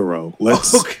a hero.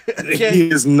 Okay. He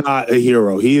is not a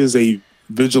hero. He is a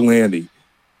vigilante.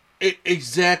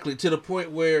 Exactly, to the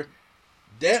point where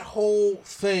that whole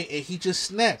thing, and he just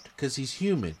snapped because he's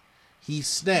human. He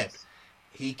snapped.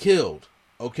 He killed.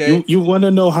 Okay. You want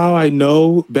to know how I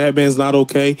know Batman's not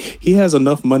okay? He has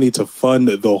enough money to fund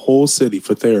the whole city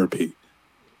for therapy.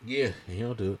 Yeah, he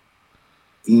don't do it.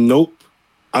 Nope.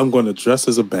 I'm going to dress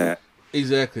as a bat.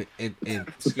 Exactly, and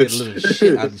scare the living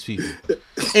shit out of these people.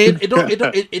 And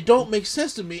it don't make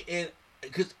sense to me. And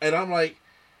I'm like,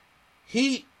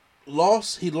 he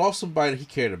lost somebody he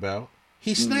cared about.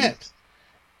 He snapped.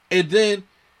 And then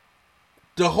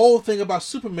the whole thing about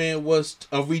Superman was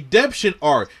a redemption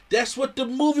arc. That's what the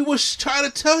movie was trying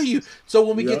to tell you. So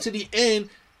when we get to the end,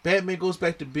 Batman goes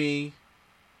back to being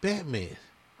Batman.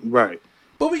 Right.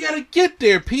 But we gotta get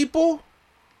there, people.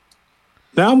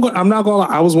 Now I'm not gonna lie.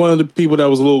 I was one of the people that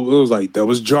was that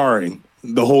was jarring.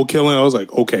 The whole killing, I was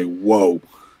like, okay, whoa.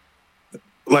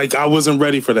 Like, I wasn't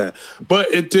ready for that.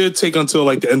 But it did take until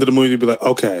like the end of the movie to be like,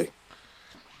 okay,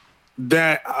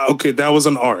 that was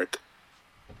an arc.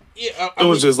 Yeah, It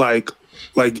was just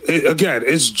again,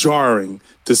 it's jarring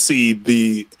to see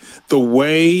the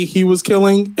way he was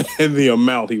killing and the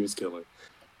amount he was killing.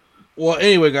 Well,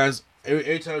 anyway, guys,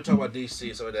 every time we talk about DC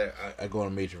and some of that, I go on a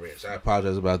major rant. So I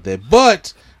apologize about that.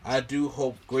 But I do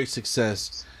hope great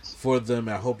success for them.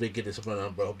 I hope they get this one,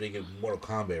 but I hope they get Mortal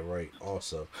Kombat right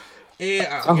also. And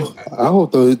I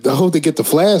hope they get the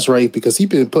Flash right, because he's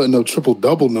been putting up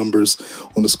triple-double numbers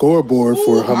on the scoreboard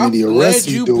for how many arrests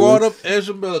he's doing. I'm glad you brought up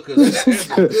Ezra Miller, because that's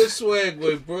a good swag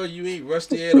with, bro. You ain't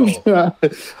rusty at all. I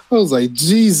was like,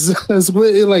 Jesus,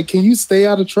 can you stay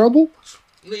out of trouble?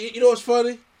 You know what's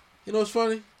funny?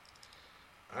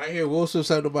 I hear Will Smith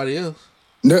say nobody else.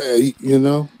 No, you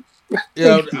know.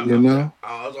 Yeah, that's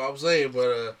what I'm saying,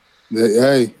 but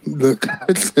hey, look.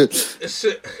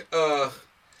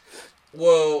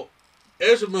 Well,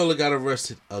 Ezra Miller got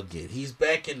arrested again. He's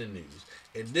back in the news,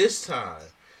 and this time,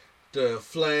 the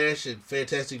Flash and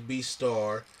Fantastic Beast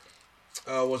star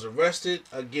was arrested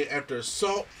again after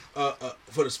assault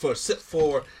for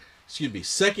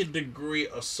second-degree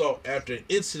assault after an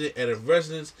incident at a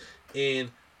residence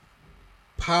in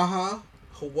Paha,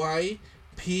 Hawaii.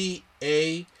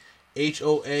 Pahoa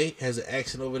has an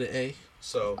accent over the A.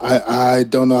 So I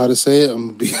don't know how to say it. I'm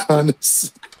gonna be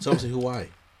honest. So I'm saying Hawaii.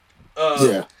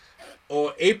 Yeah.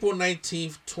 On April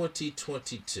 19th,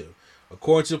 2022,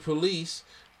 according to police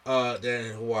there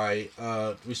in Hawaii,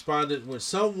 responded when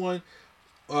someone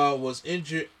was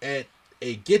injured at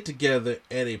a get-together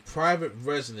at a private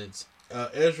residence.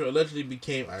 Ezra allegedly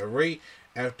became irate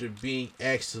after being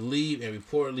asked to leave and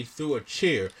reportedly threw a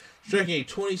chair, striking a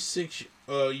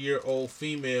 26-year-old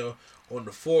female on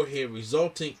the forehead,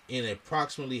 resulting in an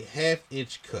approximately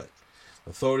half-inch cut.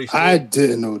 I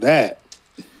didn't know that.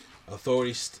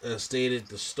 Authorities stated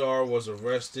the star was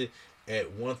arrested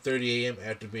at 1:30 a.m.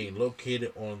 after being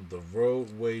located on the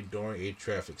roadway during a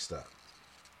traffic stop.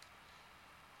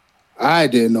 I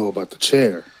didn't know about the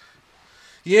chair.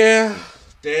 Yeah,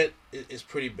 that is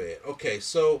pretty bad. Okay,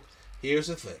 so here's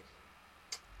the thing.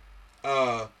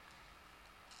 I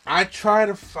try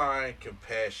to find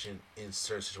compassion in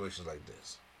certain situations like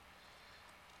this.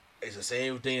 It's the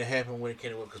same thing that happened when it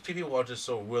came to work, because people are just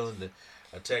so willing to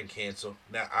attack and cancel.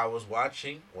 Now, I was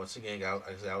watching, once again, I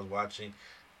was watching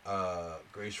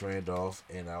Grace Randolph,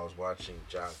 and I was watching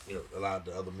a lot of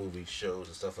the other movie shows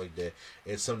and stuff like that.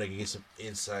 It's something that can get some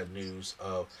inside news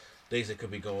of things that could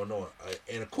be going on.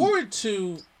 And according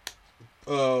to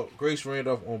Grace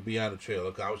Randolph on Beyond the Trail,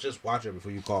 look, I was just watching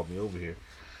before you called me over here.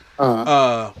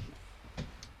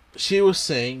 She was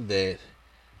saying that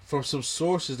from some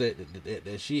sources that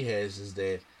she has is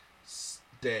that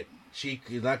she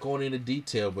is not going into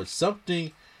detail, but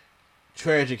something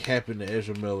tragic happened to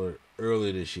Ezra Miller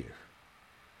earlier this year.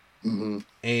 Mm-hmm.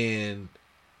 And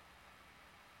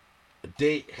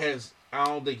I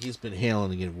don't think he's been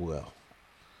handling it well.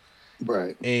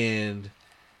 Right. And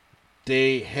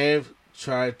they have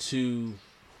tried to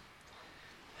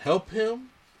help him,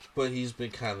 but he's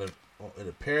been kind of in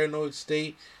a paranoid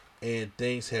state, and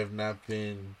things have not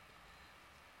been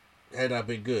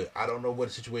good. I don't know what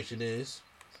the situation is,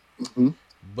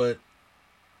 but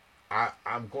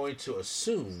I'm going to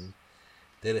assume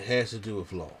that it has to do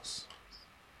with loss.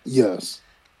 Yes.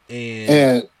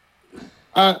 And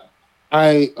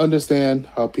I understand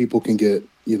how people can get,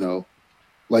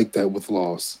 like that with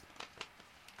loss.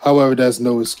 However, that's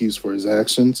no excuse for his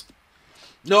actions.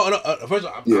 No. First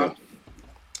of all,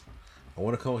 I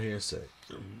want to come here and say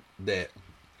that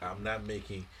I'm not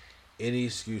making any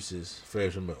excuses for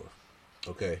Ezra Miller.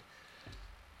 Okay?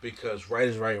 Because right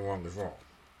is right and wrong is wrong.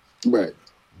 Right.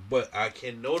 But I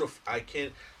can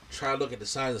try to look at the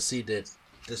signs and see that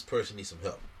this person needs some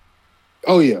help.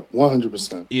 Oh yeah,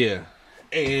 100%. Yeah.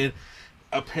 And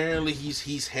apparently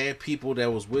he's had people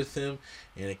that was with him,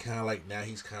 and it kind of like now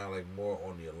he's kind of like more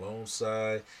on the alone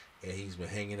side, and he's been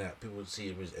hanging out. People see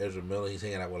him as Ezra Miller. He's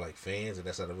hanging out with like fans, and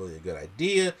that's not really a good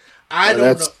idea.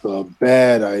 That's a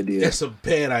bad idea. That's a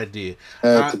bad idea.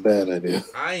 That's a bad idea.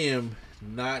 I am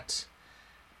not.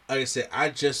 Like I said, I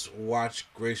just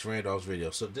watched Grace Randolph's video,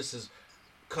 so this is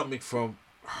coming from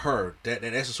her. That's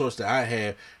the source that I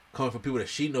have. coming from people that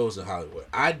she knows in Hollywood.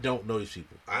 I don't know these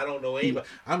people. I don't know anybody.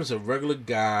 I'm just a regular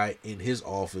guy in his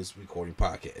office recording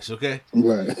podcasts. Okay,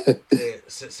 Right.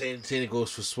 saying it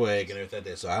goes for swag and everything like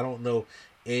that. So I don't know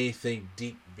anything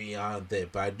deep beyond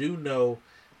that, but I do know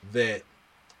that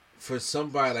for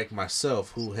somebody like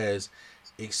myself who has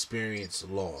experienced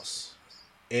loss,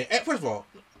 and first of all,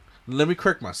 let me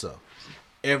correct myself.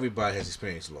 Everybody has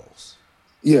experienced loss.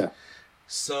 Yeah.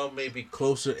 Some may be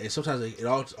closer, and sometimes it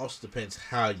also depends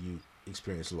how you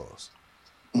experience loss.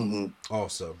 Mm-hmm.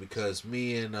 Also, because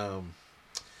me and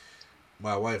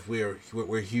my wife,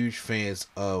 we're huge fans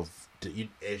of,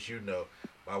 as you know,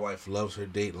 my wife loves her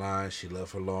Dateline. She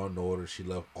loves her Law and Order. She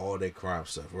loves all that crime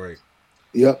stuff, right?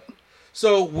 Yep.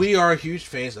 So we are huge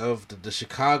fans of the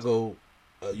Chicago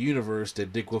universe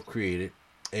that Dick Wolf created,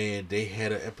 and they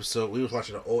had an episode. We was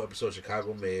watching an old episode of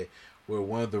Chicago Med where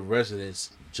one of the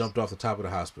residents jumped off the top of the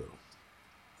hospital.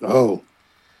 Oh.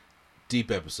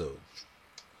 Deep episode.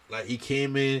 Like, he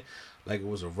came in like it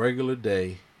was a regular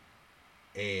day,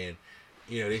 and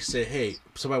they said, "Hey,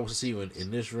 somebody wants to see you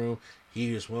in this room."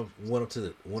 He just went up to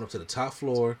the top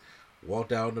floor,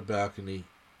 walked out on the balcony,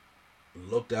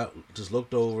 looked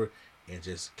over, and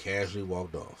just casually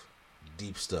walked off.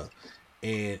 Deep stuff.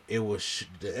 And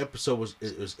the episode was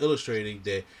illustrating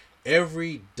that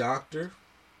every doctor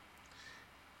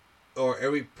or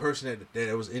every person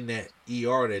that was in that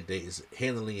ER that day is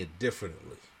handling it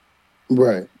differently.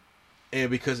 Right. And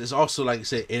because it's also, like you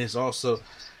said, and it's also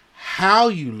how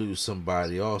you lose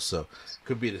somebody also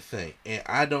could be the thing. And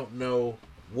I don't know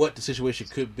what the situation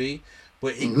could be,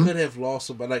 but it could have lost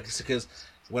somebody. Like, because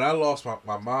when I lost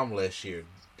my mom last year,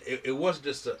 it wasn't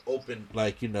just an open,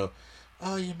 like,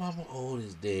 oh, your mama old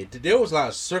is dead. There was a lot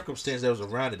of circumstance that was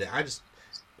around it that I just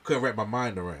couldn't wrap my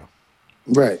mind around.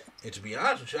 Right. And to be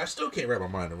honest with you, I still can't wrap my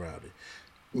mind around it.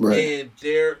 Right.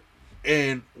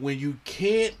 And when you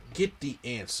can't get the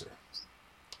answer,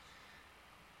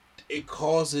 it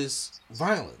causes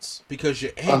violence because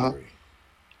you're angry.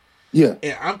 Yeah.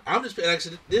 And I'm just, like I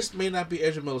said, this may not be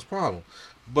Ezra Miller's problem,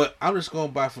 but I'm just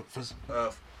going by for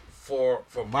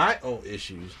my own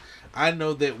issues. I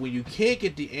know that when you can't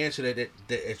get the answer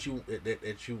that you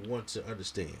want to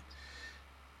understand,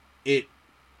 it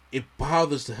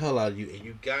bothers the hell out of you,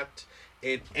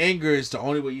 and anger is the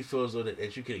only way you feel as though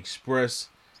that you can express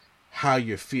how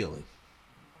you're feeling.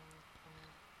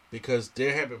 Because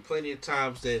there have been plenty of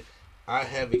times that I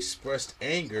have expressed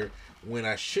anger when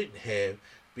I shouldn't have,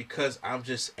 because I'm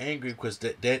just angry because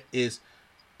that is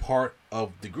part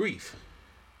of the grief.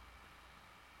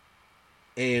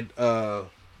 And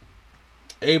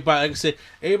everybody, like I said,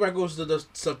 everybody goes to the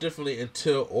stuff differently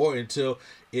until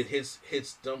it hits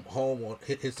them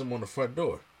hits them on the front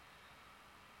door.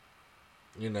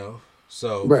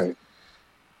 So right.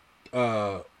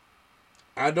 I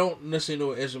don't necessarily know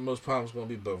what Ezra Miller's problem is going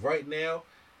to be, but right now,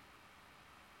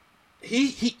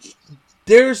 he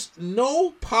there's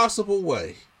no possible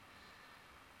way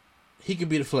he can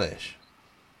be the Flash.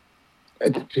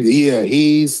 Yeah,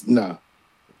 he's nah.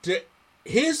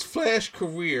 His Flash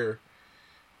career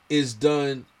is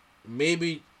done.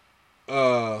 Maybe,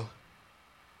 I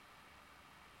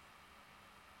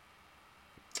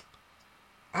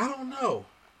don't know,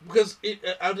 because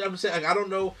I'm saying, like, I don't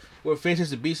know where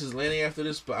Fantastic Beasts is landing after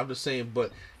this, but I'm just saying,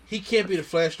 but he can't be the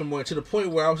Flash no more. To the point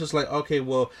where I was just like, okay,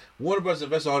 well, Warner Bros.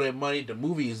 Invested all that money, the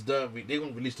movie is done, they're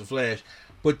gonna release the Flash,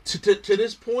 but to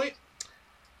this point,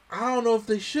 I don't know if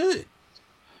they should.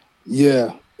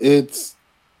 Yeah, because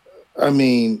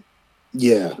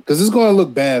it's going to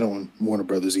look bad on Warner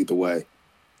Brothers either way.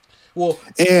 Well,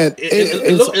 and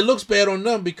it looks bad on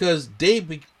them because they've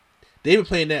been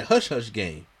playing that hush hush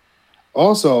game.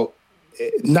 Also,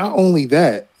 not only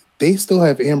that, they still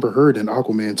have Amber Heard and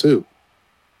Aquaman too.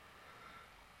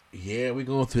 Yeah, we're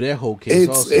going through that whole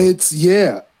case.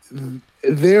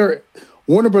 They're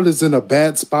Warner Brothers in a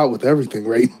bad spot with everything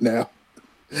right now.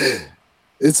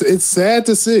 It's sad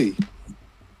to see,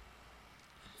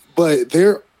 but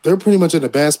they're pretty much in a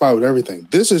bad spot with everything.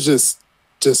 This is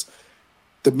just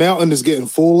the mountain is getting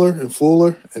fuller and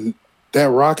fuller, and that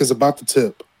rock is about to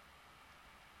tip.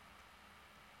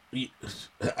 Here's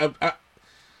the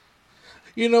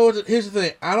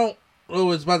thing. I don't know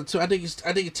what's about to tip. I think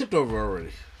it tipped over already.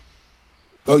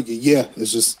 Oh yeah,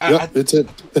 it's just it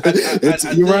tipped.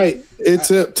 You're right. It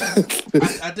tipped.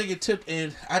 I think it tipped,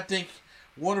 and I think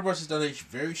Warner Bros. Has done a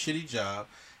very shitty job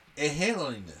in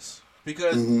handling this,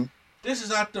 because this is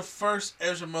not the first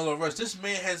Ezra Miller arrest. This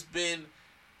man has been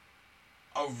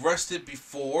arrested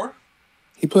before.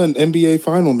 He put NBA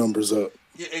final numbers up.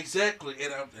 Yeah, exactly,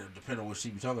 and depending on what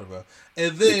team you're talking about,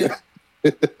 and then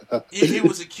he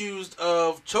was accused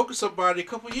of choking somebody a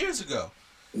couple years ago.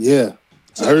 Yeah,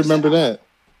 So I remember that.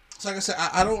 So like I said,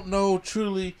 I don't know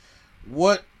truly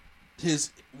what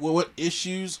what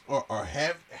issues are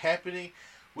happening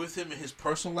with him in his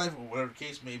personal life or whatever the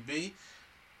case may be.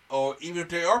 Or even if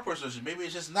they are personal issues, maybe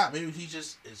it's just not. Maybe he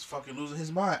just is fucking losing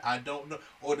his mind. I don't know.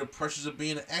 Or the pressures of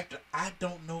being an actor. I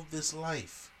don't know this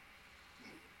life.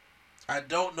 I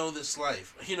don't know this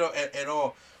life, at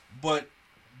all. But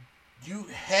you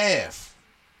have,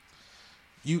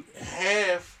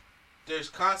 there's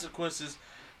consequences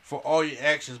for all your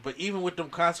actions. But even with them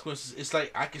consequences, it's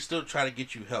like I can still try to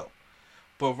get you help.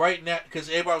 But right now, because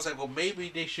everybody was like, well,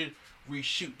 maybe they should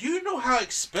reshoot. Do you know how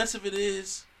expensive it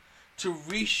is to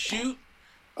reshoot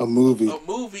a movie?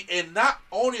 And not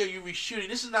only are you reshooting,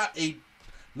 this is not a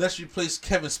let's replace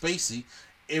Kevin Spacey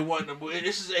in one of the movie.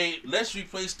 This is a let's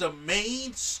replace the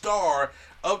main star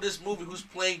of this movie who's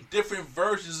playing different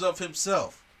versions of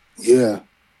himself. Yeah.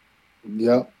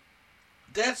 Yep.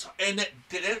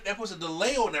 That puts a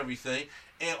delay on everything,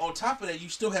 and on top of that, you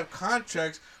still have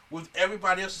contracts with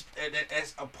everybody else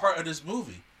as a part of this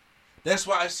movie. That's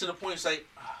why it's to the point. It's like,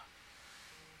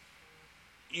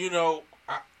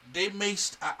 they may.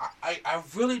 I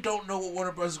really don't know what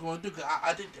Warner Bros. Is going to do. Cause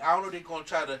I don't know if they're going to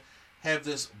try to have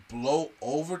this blow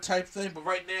over type thing. But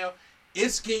right now,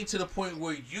 it's getting to the point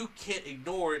where you can't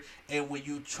ignore it, and when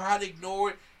you try to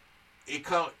ignore it,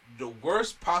 the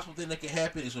worst possible thing that can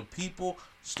happen is when people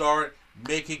start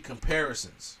making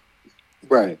comparisons.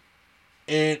 Right.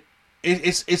 And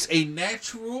it's a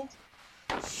natural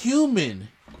human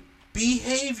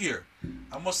behavior.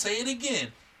 I'm gonna say it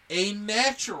again. A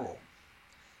natural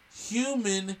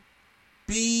human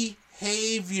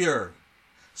behavior.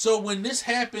 So when this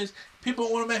happens, people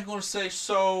automatically going to say,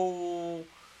 so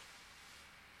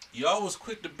y'all was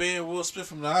quick to ban Will Smith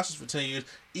from the Oscars for 10 years.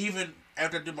 Even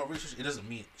after I did my research, it doesn't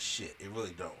mean shit. It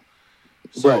really don't.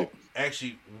 So right.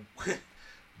 Actually,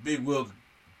 Big Will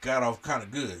got off kind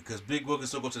of good because Big Will can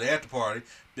still go to the after party.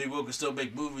 Big Will can still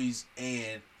make movies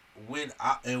and win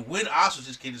Oscars.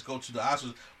 Just can't just go to the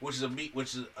Oscars, which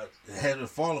has been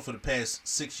falling for the past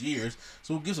 6 years.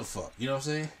 So who gives a fuck? You know what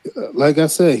I'm saying? Like I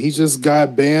said, he just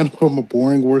got banned from a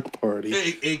boring work party.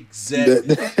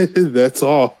 Exactly. That's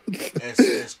all.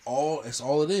 That's all. That's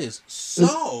all it is.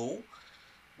 So,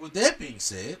 with that being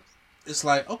said, it's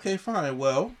like, okay, fine.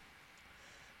 Well,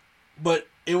 but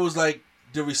it was like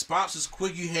the response is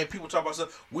quick. You had people talk about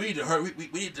stuff. We need to hurry. We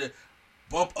need to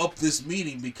bump up this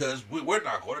meeting because we're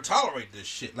not going to tolerate this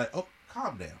shit. Like, oh,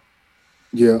 calm down.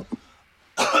 Yeah.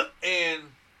 And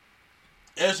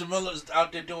Ezra Miller is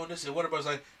out there doing this, and what everybody's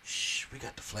like, shh, we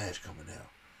got The Flash coming out.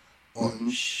 Or,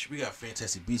 shh, we got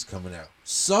Fantastic Beasts coming out.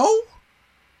 So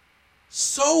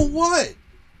what?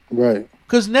 Right.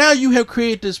 Because now you have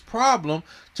created this problem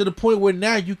to the point where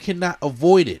now you cannot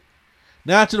avoid it.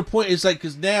 Now to the point, it's like,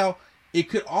 because now it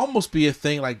could almost be a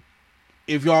thing, like,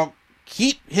 if y'all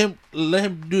let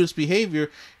him do this behavior,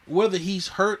 whether he's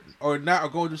hurt or not, or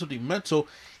going to do something mental,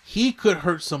 he could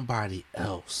hurt somebody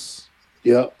else.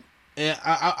 Yep. And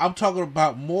I'm talking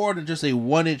about more than just a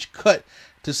 1-inch cut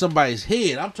to somebody's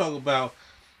head. I'm talking about,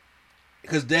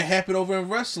 because that happened over in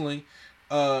wrestling.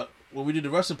 When we did the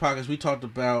wrestling podcast, we talked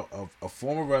about a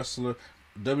former wrestler,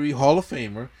 WWE Hall of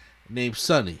Famer, named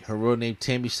Sunny. Her real name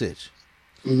Tammy Sitch.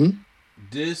 Mm-hmm.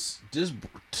 This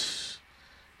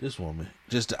woman,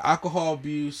 just the alcohol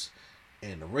abuse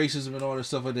and the racism and all this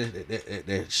stuff like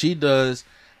that she does,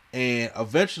 and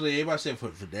eventually everybody said for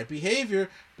that behavior,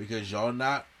 because y'all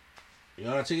not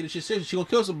taking this shit seriously, she gonna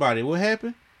kill somebody. What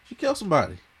happened? She killed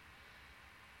somebody.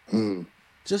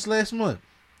 Just last month,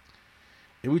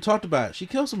 and we talked about it. She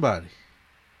killed somebody.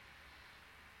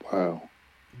 Wow.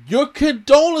 Your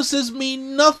condolences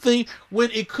mean nothing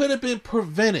when it could have been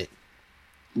prevented.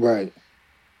 Right.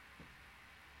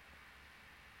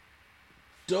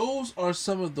 Those are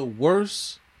some of the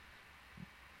worst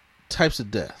types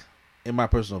of death, in my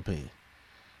personal opinion.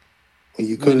 When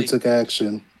you could have took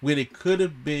action. When it could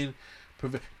have been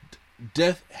prevented.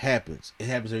 Death happens. It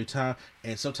happens every time.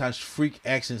 And sometimes freak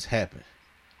accidents happen.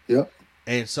 Yep.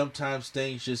 And sometimes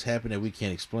things just happen that we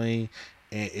can't explain.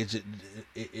 And it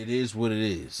is what it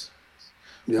is.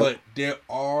 Yep. But there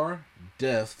are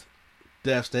deaths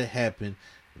that happen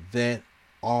that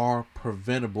are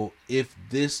preventable if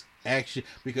this action,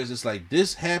 because it's like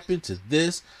this happened to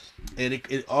this, and it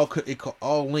could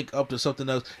all link up to something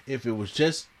else if it was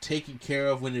just taken care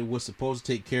of when it was supposed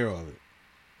to take care of it.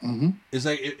 Mm-hmm. It's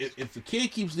like if a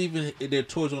kid keeps leaving their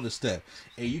toys on the step,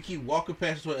 and you keep walking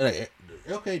past the toy, like,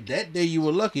 okay, that day you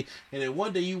were lucky, and then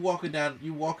one day you walking down,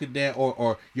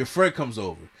 or your friend comes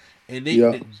over, and they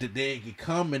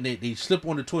come and they slip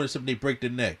on the toy and they break their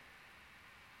neck.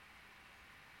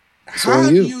 How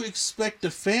do you expect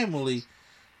the family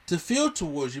to feel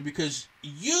towards you because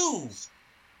you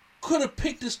could have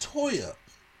picked this toy up?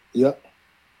 Yep.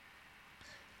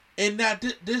 And now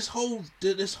this whole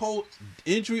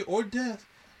injury or death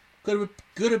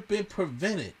could have been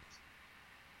prevented,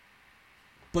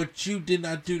 but you did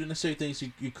not do the necessary things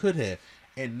you could have,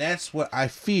 and that's what I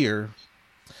fear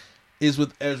is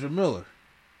with Ezra Miller.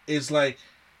 It's like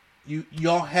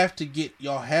y'all have to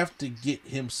get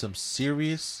him some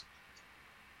serious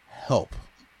help.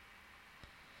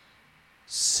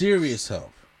 Serious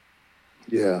help.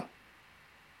 Yeah.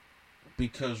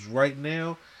 Because right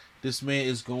now, this man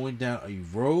is going down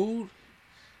a road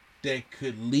that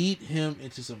could lead him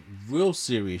into some real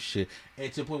serious shit,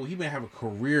 and to the point where he may have a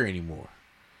career anymore.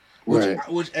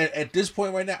 Which at this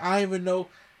point right now, I don't even know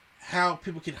how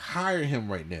people can hire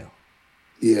him right now.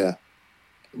 Yeah.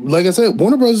 Like I said,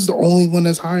 Warner Bros. Is the only one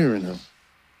that's hiring him.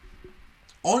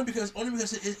 Only because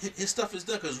his stuff is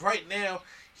done. Because right now,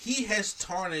 he has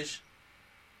tarnished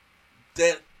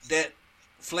that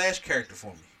Flash character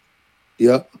for me.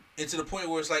 Yep. And to the point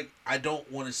where it's like, I don't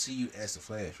want to see you as the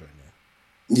Flash right now.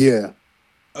 Yeah.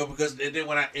 Because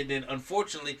then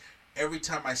unfortunately, every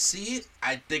time I see it,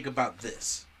 I think about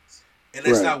this, and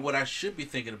that's not what I should be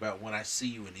thinking about when I see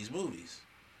you in these movies.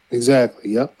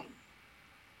 Exactly. Yep.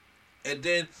 And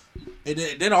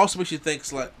then also makes you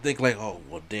think like, oh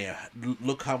well, damn,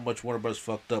 look how much Warner Bros.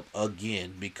 Fucked up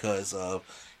again because of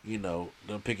them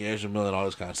picking Ezra Miller and all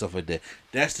this kind of stuff like that.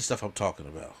 That's the stuff I'm talking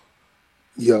about.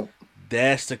 Yep.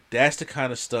 That's the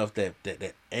kind of stuff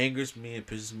that angers me and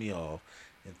pisses me off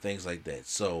and things like that.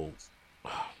 So,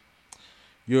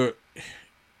 your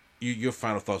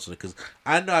final thoughts on it, because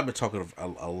I know I've been talking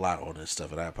a lot on this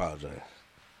stuff, and I apologize.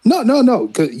 No,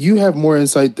 because you have more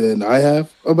insight than I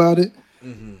have about it.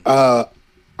 Mm-hmm.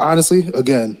 Honestly,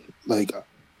 again, like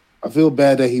I feel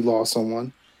bad that he lost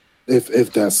someone,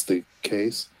 if that's the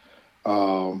case.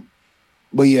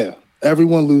 But yeah,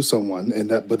 everyone lose someone,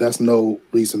 but that's no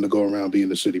reason to go around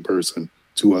being a shitty person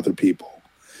to other people.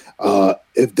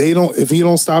 If he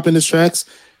don't stop in his tracks,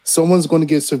 someone's going to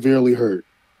get severely hurt,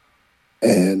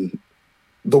 and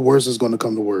the worst is going to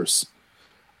come to worse.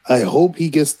 I hope he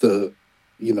gets the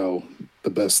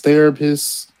best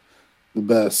therapist, the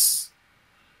best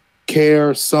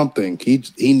care, something.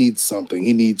 He needs something.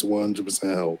 He needs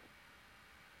 100% help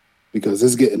because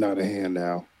it's getting out of hand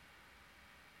now.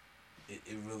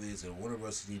 It really is. And one of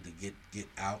us need to get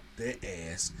out their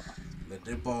ass, let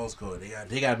their balls go.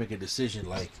 They got to make a decision.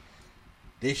 Like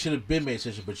they should have been made a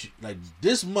decision, but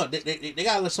this month they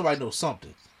got to let somebody know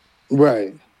something.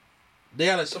 Right. They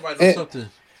got to let somebody know something.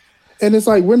 And it's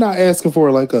like we're not asking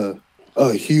for like a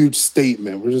huge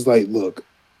statement. We're just like, look,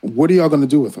 what are y'all going to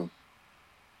do with him?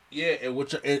 Yeah,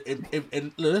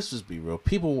 and let's just be real.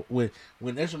 People, when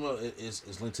Ezra Miller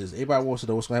is linked to this, everybody wants to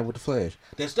know what's going to happen with the Flash.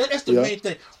 That's the main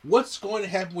thing. What's going to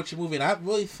happen with your movie? And I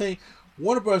really think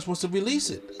Warner Bros. Wants to release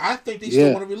it. I think they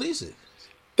still want to release it.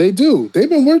 They do. They've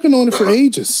been working on it for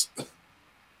ages.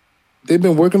 They've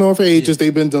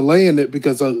They've been delaying it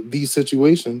because of these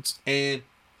situations. And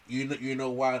you know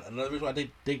why? Another reason why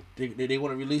they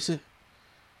want to release it?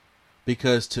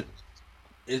 Because to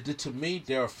me,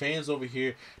 there are fans over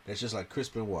here that's just like Chris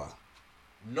Benoit.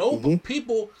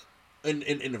 People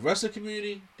in the wrestling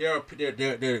community, they're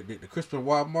the Chris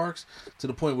Benoit marks to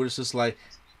the point where it's just like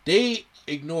they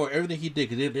ignore everything he did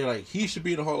because they're like, he should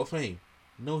be in the Hall of Fame.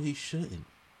 No, he shouldn't.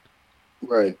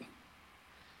 Right.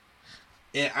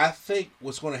 And I think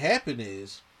what's going to happen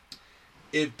is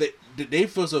if they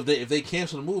feel so if they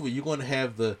cancel the movie, you're going to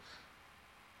have the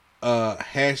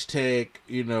hashtag,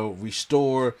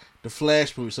 restore the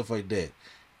Flash movie, stuff like that.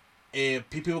 And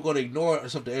people are going to ignore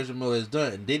something Ezra Miller has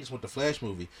done, and they just want the Flash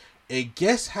movie. And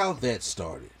guess how that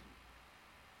started?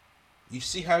 You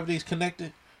see how everything's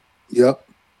connected? Yep.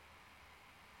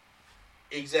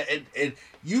 Exactly. And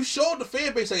you showed the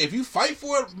fan base, like, if you fight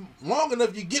for it long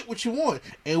enough, you get what you want.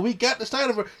 And we got the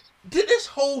Snyderverse. This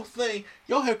whole thing,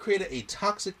 y'all have created a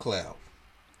toxic cloud.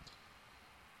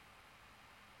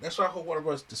 That's why I hope Warner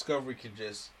Bros. Discovery can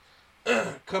just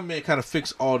come in and kind of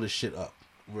fix all this shit up.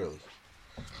 Really.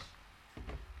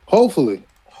 Hopefully.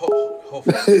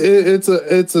 Hopefully.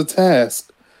 It's a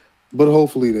task, but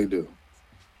hopefully they do.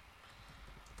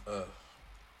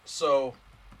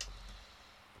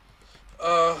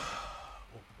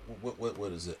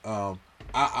 What is it? I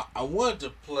wanted to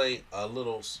play a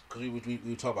little because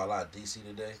we talked about a lot of DC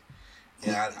today,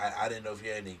 and I didn't know if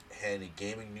you had any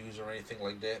gaming news or anything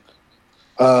like that.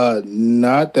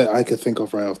 Not that I could think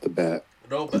of right off the bat.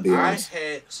 No, but I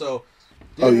had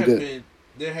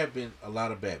there have been a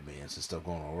lot of Batmans and stuff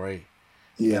going on, right?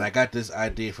 Yeah. And I got this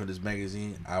idea from this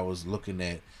magazine I was looking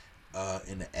at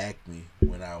in the Acme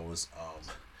when I was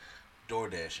door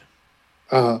dashing.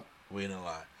 Waiting in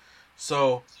line.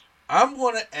 So I'm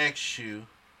going to ask you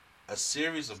a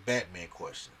series of Batman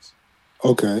questions.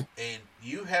 Okay. And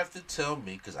you have to tell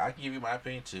me, because I can give you my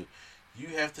opinion too, you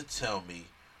have to tell me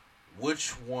which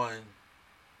one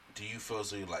do you feel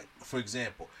so you like. For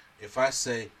example, if I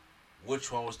say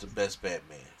which one was the best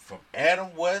Batman, from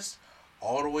Adam West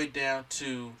all the way down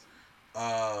to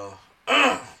what's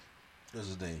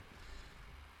his name?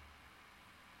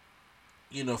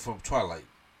 From Twilight,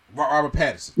 Robert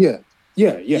Pattinson. Yeah.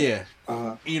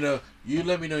 You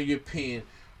let me know your opinion.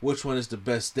 Which one is the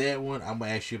best? That one. I'm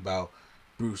gonna ask you about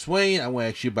Bruce Wayne. I'm gonna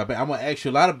ask you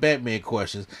a lot of Batman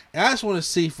questions. And I just want to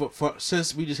see for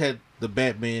since we just had the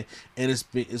Batman and it's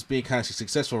being kind of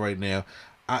successful right now.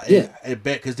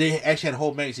 Because they actually had a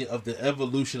whole magazine of the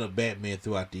evolution of Batman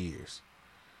throughout the years.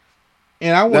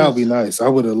 And that would be nice. I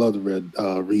would have loved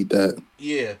to read that.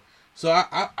 Yeah. So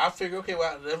I figure, okay,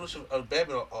 well, the evolution of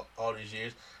Batman all these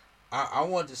years, I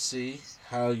wanted to see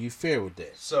how you fare with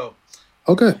that. So.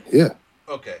 Okay. Yeah.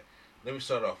 Okay. Let me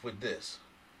start off with this.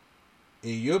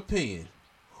 In your opinion,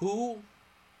 who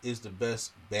is the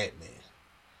best Batman?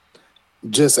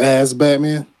 Just as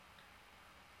Batman?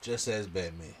 Just as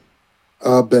Batman.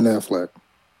 Ben Affleck.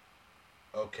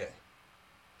 Okay.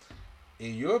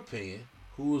 In your opinion,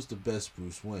 who is the best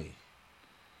Bruce Wayne?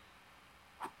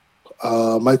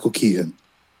 Michael Keaton.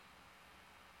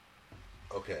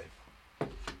 Okay.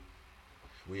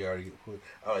 We already.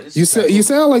 You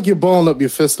sound like you're balling up your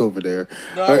fist over there.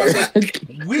 No,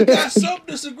 we got some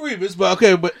disagreements, but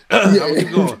okay. But I'm gonna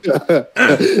keep going.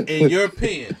 In your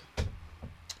opinion,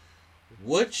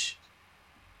 which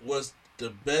was the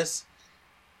best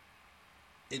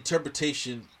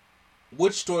interpretation?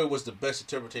 Which story was the best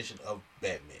interpretation of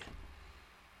Batman?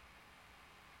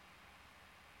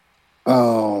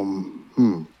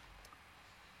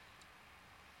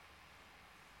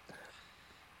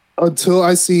 Until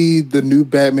I see the new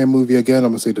Batman movie again,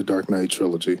 I'm gonna say the Dark Knight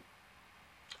trilogy.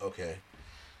 Okay.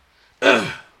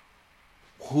 I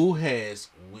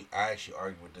actually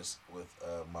argued with this with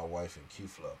my wife and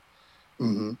Q-Flow.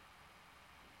 Mm-hmm.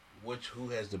 Who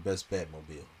has the best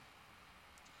Batmobile?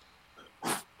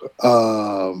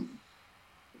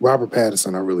 Robert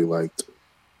Pattinson, I really liked.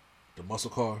 The muscle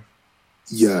car?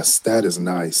 Yes, that is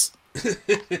nice.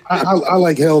 I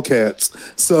like Hellcats,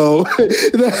 so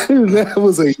that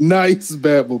was a nice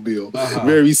Batmobile.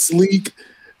 Very sleek,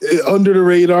 under the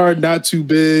radar, not too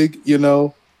big.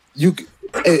 If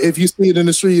you see it in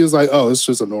the street, it's like, oh, it's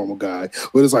just a normal guy.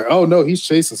 But it's like, oh no, he's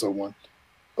chasing someone.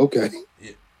 Okay.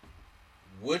 Yeah.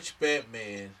 Which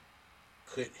version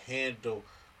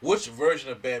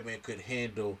of Batman could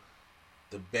handle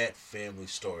the Bat family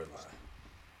storyline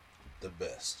the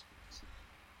best?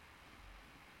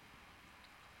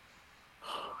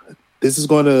 This is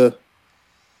going to...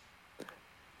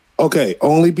 Okay,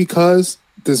 only because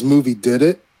this movie did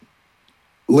it.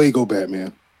 Lego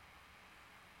Batman.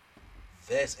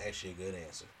 That's actually a good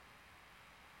answer.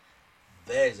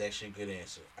 That is actually a good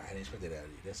answer. I didn't expect that out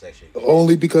of you. That's actually a good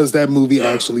only answer. Because that movie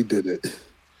actually did it.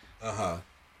 Uh-huh.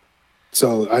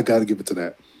 So I got to give it to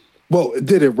that. Well, it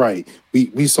did it right.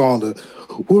 We saw what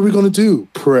are we going to do?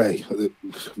 Pray.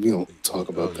 We don't talk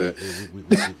about that. We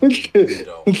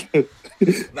don't.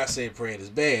 I'm not saying praying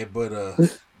is bad, but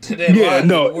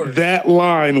that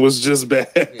line was just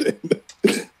bad.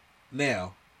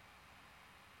 Now,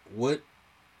 what,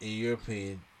 in your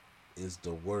opinion, is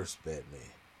the worst Batman?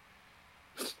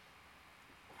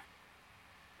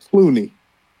 Clooney.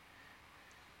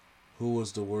 Who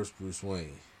was the worst Bruce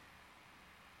Wayne?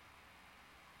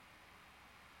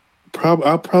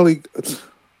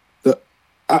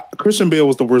 Christian Bale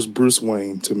was the worst Bruce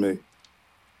Wayne to me.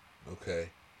 Okay.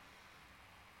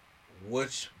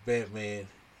 Which Batman?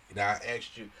 Now I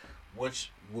asked you, which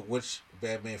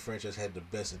Batman franchise had the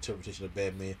best interpretation of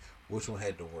Batman? Which one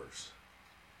had the worst?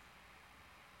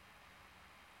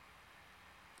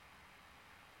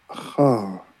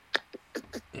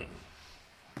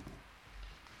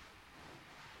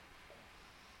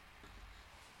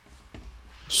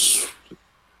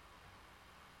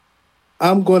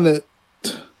 I'm gonna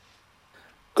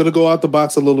go out the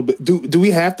box a little bit. Do we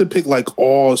have to pick like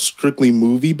all strictly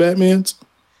movie Batmans?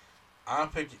 I'm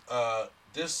picking no.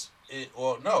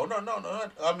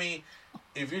 I mean,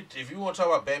 if you want to talk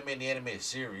about Batman the animated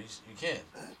series, you can.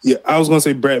 Yeah, I was gonna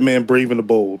say Batman Brave and the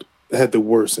Bold had the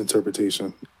worst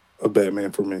interpretation of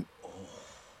Batman for me.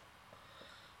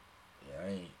 Yeah, I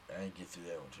ain't get through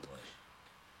that one too much.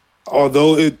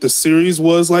 Although the series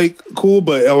was like cool,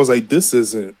 but I was like, this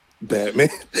isn't Batman.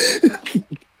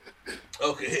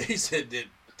 Okay, he said that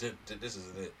this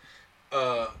isn't it.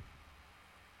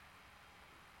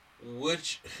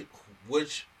 which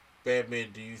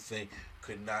Batman do you think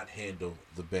could not handle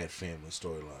the Bat Family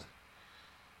storyline?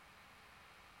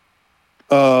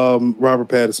 Robert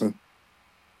Pattinson.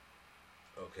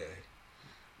 Okay.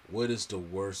 What is the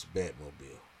worst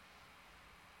Batmobile?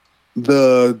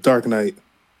 The Dark Knight.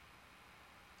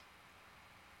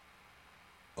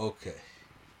 Okay.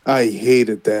 I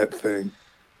hated that thing.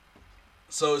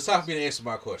 So it's time for me to answer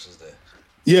my questions then.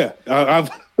 Yeah, I've.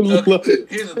 Okay.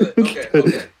 Here's the thing.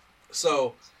 Okay.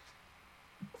 So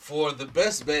for the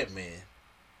best Batman,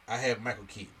 I have Michael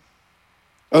Keaton.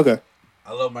 Okay.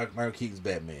 I love Michael Keaton's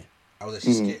Batman. I was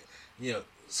actually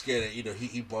scared that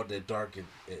he brought that dark and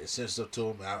sinister stuff to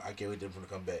him. I can't wait for him to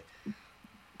come back.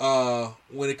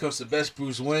 When it comes to best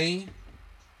Bruce Wayne,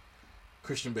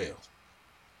 Christian Bale.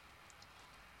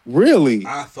 Really?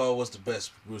 I thought was the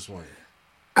best Bruce Wayne.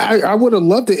 I would have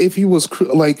loved it if he was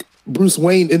like Bruce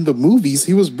Wayne in the movies.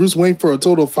 He was Bruce Wayne for a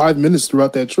total of 5 minutes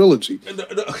throughout that trilogy.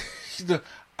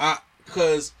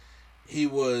 Because he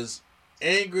was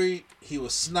angry, he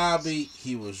was snobby,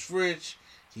 he was rich,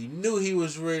 he knew he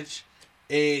was rich,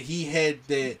 and he had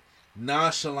that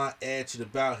nonchalant attitude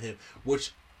about him,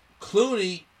 which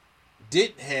Clooney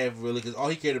didn't have really, because all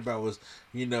he cared about was,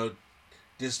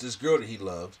 this girl that he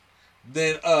loved.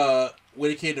 Then when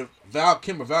it came to Val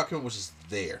Kilmer was just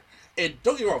there. And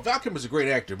don't get me wrong, Val Kilmer's a great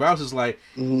actor, but I was just like,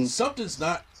 something's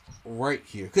not right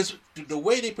here. Because the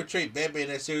way they portrayed Batman in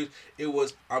that series, it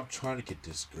was, I'm trying to get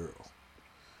this girl.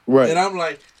 Right. And I'm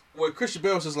like, well, Christian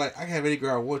Bale was just like, I can have any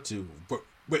girl I want to.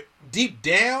 But deep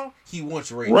down, he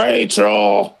wants Rachel.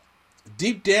 Rachel!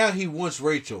 Deep down, he wants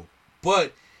Rachel.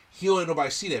 But he don't let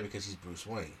nobody see that because he's Bruce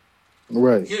Wayne.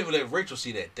 Right. He didn't even let Rachel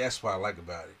see that. That's what I like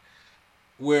about it.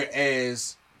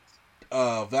 Whereas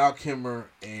Val Kilmer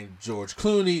and George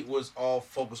Clooney was all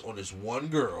focused on this one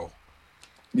girl.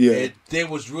 Yeah. And they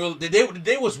was willing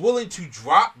to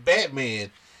drop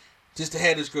Batman just to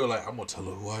have this girl like, I'm gonna tell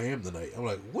her who I am tonight. I'm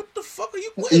like, what the fuck are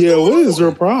you? What is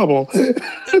your problem?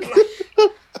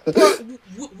 But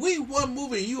we one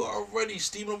movie and you already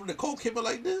steaming over Nicole Kidman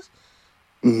like this.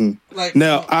 Mm-hmm. Like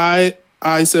now, I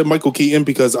said Michael Keaton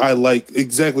because I like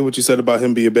exactly what you said about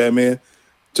him being Batman,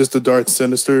 just a dark,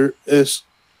 sinister-ish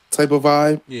type of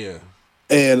vibe. Yeah,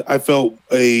 and I felt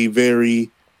a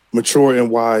very mature and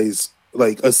wise,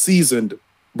 like a seasoned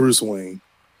Bruce Wayne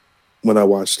when I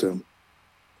watched him.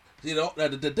 Now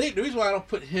the reason why I don't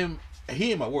put him, he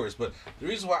ain't my worst, but the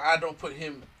reason why I don't put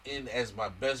him in as my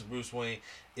best Bruce Wayne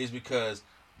is because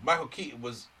Michael Keaton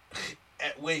was,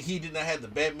 when he did not have the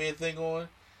Batman thing on,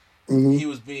 he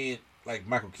was being like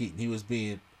Michael Keaton. He was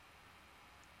being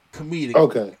comedic,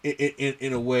 okay,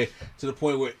 in a way, to the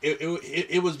point where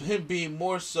it was him being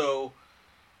more so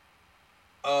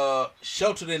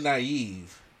sheltered and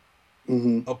naive,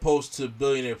 opposed to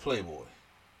billionaire playboy.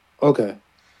 Okay.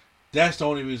 That's the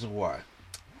only reason why.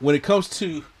 When it comes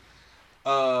to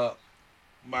my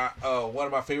one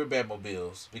of my favorite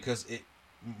Batmobiles, because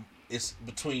it's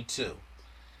between two,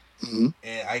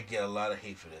 and I get a lot of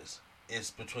hate for this.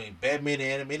 It's between Batman and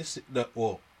animated. The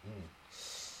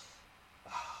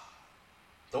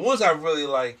ones I really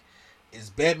like is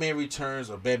Batman Returns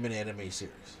or Batman animated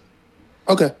series.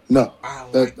 Okay, no,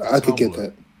 I could get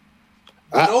that.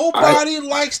 Nobody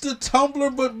likes the Tumbler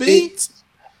but me.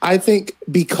 I think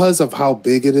because of how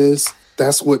big it is,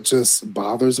 that's what just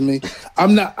bothers me.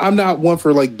 I'm not one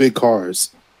for like big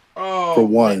cars. Oh, for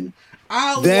one, man.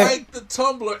 I like the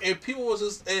Tumbler, and people was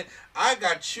just, and I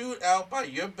got chewed out by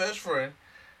your best friend,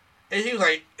 and he was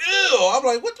like, "Ew!" I'm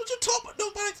like, "What you talking about?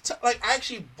 Nobody like." I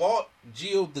actually bought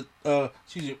Gio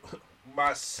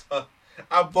my son.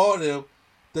 I bought him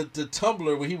the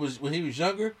Tumbler when he was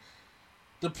younger.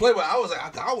 To play with, I was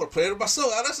like, I want to play it with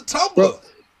myself. That's a Tumbler. Bro,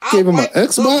 gave him an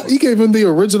Xbox. He gave him the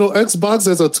original Xbox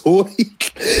as a toy.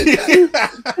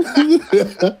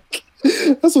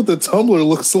 That's what the Tumbler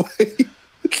looks like.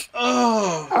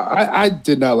 Oh, I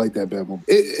did not like that Batmobile.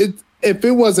 If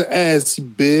it wasn't as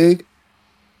big,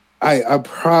 I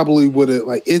probably would have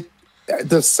like it.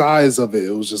 The size of it,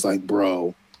 it was just like,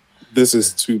 bro, this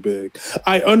is too big.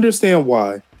 I understand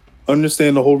why.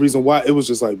 Understand the whole reason why. It was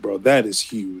just like, bro, that is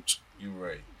huge. You're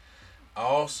right.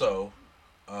 Also,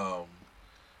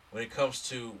 when it comes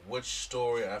to which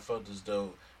story I felt as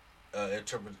though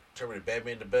interpreted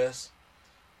Batman the best,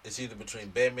 it's either between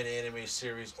Batman the Animated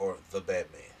Series or The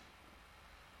Batman.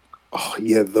 Oh,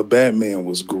 yeah, The Batman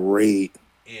was great.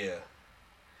 Yeah.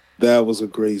 That was a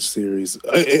great series.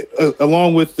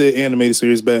 Along with the animated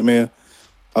series Batman.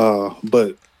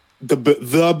 But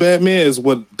the Batman is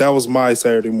that was my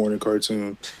Saturday morning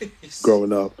cartoon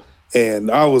growing up.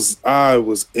 And I was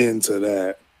into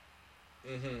that.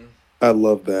 I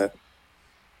love that.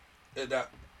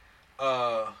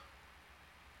 Oh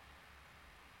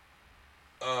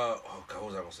God, what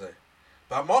was I gonna say?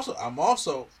 But I'm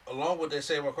also along with that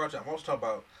same cartoon. I'm also talking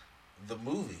about the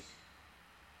movie,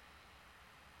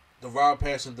 the Robert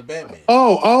Pattinson, the Batman.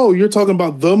 Oh, you're talking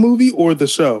about the movie or the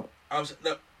show? No,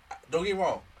 don't get me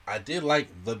wrong. I did like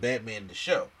the Batman, the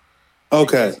show.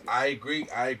 Okay. I agree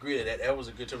that was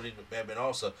a good interpretation of Batman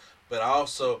also. But I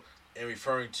also am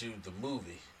referring to the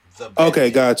movie, the Batman.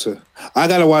 Okay, gotcha. I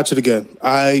gotta watch it again.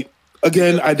 I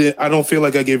don't feel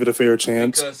like I gave it a fair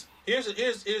chance. Because here's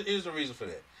the reason for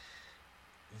that.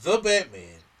 The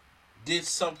Batman did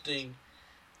something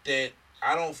that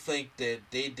I don't think that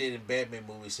they did in Batman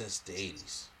movies since the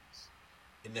 80s.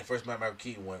 And the first Michael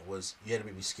Keaton one was you had to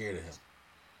make me scared of him.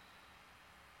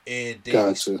 And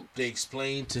they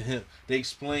explained to him,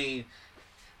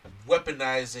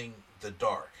 weaponizing the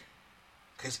dark.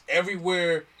 Because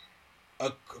everywhere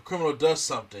a criminal does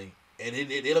something, and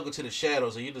they look into the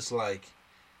shadows, and you're just like,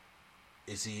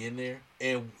 is he in there?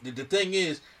 And the thing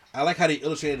is, I like how they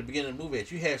illustrated at the beginning of the movie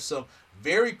that you have some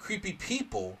very creepy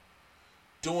people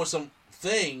doing some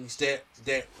things that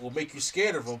will make you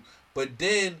scared of them, but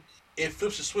then it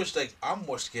flips the switch. Like, I'm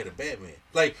more scared of Batman.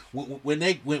 Like when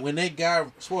that guy,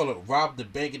 spoiler, robbed the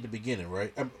bank at the beginning,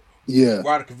 right? Yeah.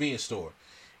 Robbed a convenience store.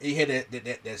 And he had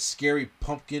that scary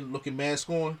pumpkin looking mask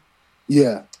on.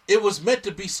 Yeah. It was meant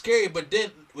to be scary, but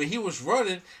then when he was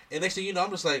running, and next thing you know,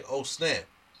 I'm just like, oh snap.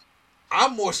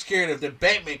 I'm more scared if the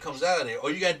Batman comes out of there.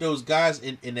 Or you got those guys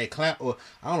in that clown, or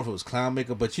I don't know if it was clown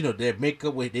makeup, but you know, their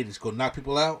makeup where they just go knock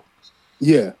people out.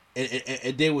 Yeah.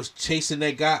 And they was chasing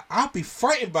that guy. I'd be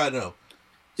frightened by them.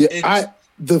 Yeah,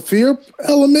 the fear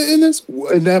element in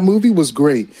that movie was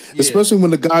great. Yeah. Especially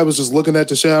when the guy was just looking at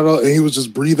the shadow and he was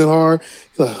just breathing hard.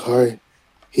 He's like, all right,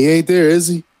 he ain't there, is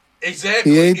he?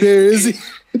 Exactly. He ain't there, is he?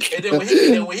 And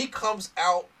then when he comes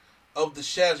out of the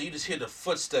shadows, you just hear the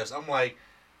footsteps. I'm like,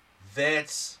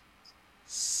 that's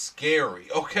scary,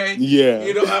 okay? Yeah.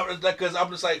 You know, because I'm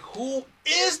just like, who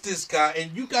is this guy?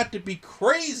 And you got to be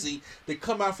crazy to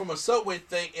come out from a subway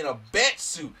thing in a bat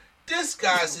suit. This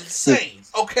guy's insane,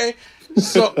 okay?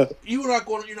 So you're not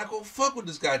gonna fuck with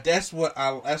this guy. That's why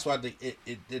I think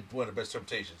it did one of the best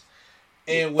interpretations.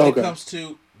 And when it comes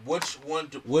to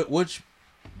which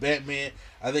Batman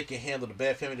I think can handle the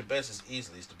Bat Family the best is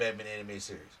easily it's the Batman animated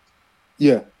series.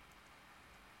 Yeah.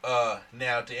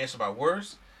 Now to answer my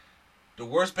worst, the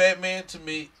worst Batman to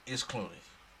me is Clooney.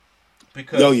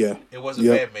 Because it wasn't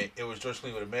Batman, it was George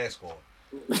Clooney with a mask on.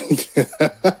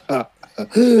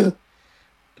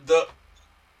 The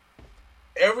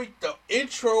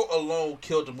intro alone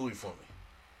killed the movie for me.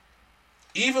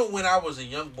 Even when I was a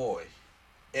young boy,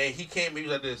 and he came, he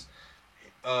was like this.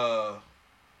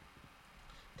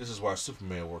 This is why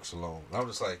Superman works alone. And I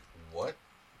was just like, what?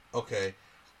 Okay,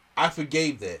 I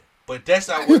forgave that, but that's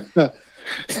not what.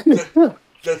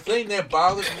 The thing that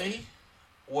bothered me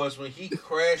was when he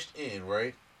crashed in.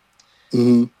 Right.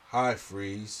 Mm-hmm. Hi,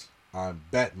 Freeze. I'm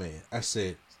Batman. I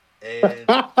said, and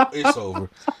it's over.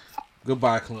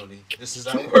 Goodbye, Clooney. This is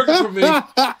not working for me.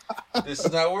 This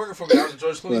is not working for me. I was a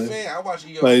George Clooney fan. I watched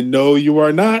EO. Like, no, you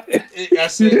are not. I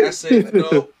said,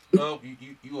 no.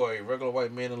 You are a regular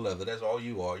white man in leather. That's all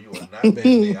you are. You are not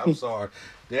Batman. I'm sorry.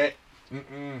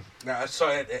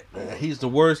 He's the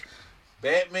worst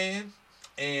Batman,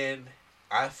 and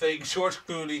I think George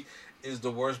Clooney is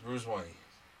the worst Bruce Wayne.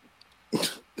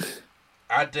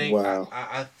 I think. Wow.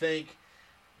 I think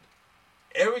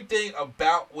everything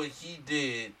about what he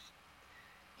did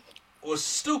was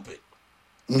stupid.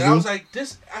 And I was like,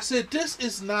 this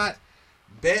is not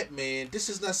Batman. This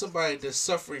is not somebody that's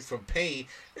suffering from pain.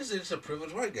 This is just a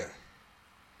privileged white guy.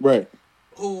 Right.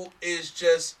 Who is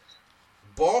just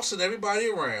bossing everybody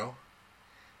around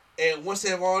and wants to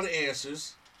have all the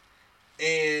answers.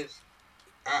 And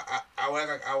I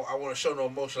want to show no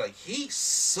emotion. Like, he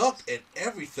sucked at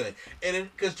everything. And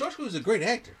because George Clooney is a great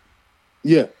actor.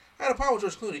 Yeah. I had a problem with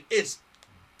George Clooney.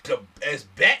 As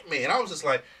Batman, I was just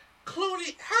like,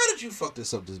 Clooney, how did you fuck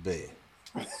this up this bad?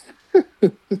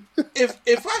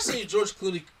 If I see George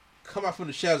Clooney come out from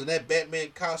the shadows in that Batman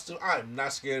costume, I am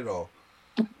not scared at all.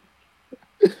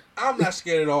 I'm not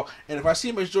scared at all. And if I see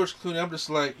him as George Clooney, I'm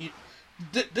just like,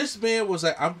 this man was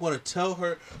like, I'm going to tell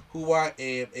her who I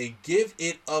am and give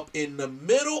it up in the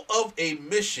middle of a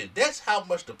mission. That's how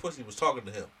much the pussy was talking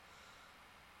to him.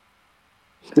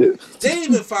 They didn't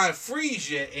even find Freeze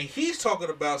yet, and he's talking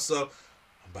about stuff.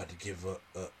 I'm about to give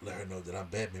let her know that I'm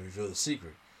Batman, reveal the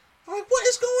secret. I'm like, what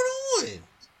is going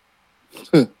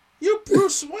on? You're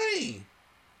Bruce Wayne.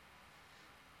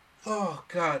 Oh,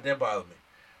 God, that bothered me.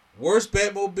 Worst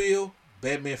Batmobile,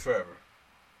 Batman Forever.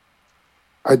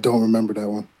 I don't remember that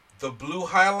one. the blue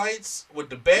highlights with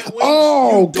the bat wings.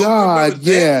 Oh You don't God, remember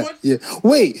that yeah, one? yeah.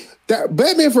 Wait, that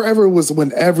Batman Forever was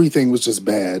when everything was just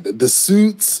bad. The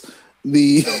suits,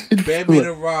 the Batman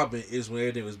and Robin is when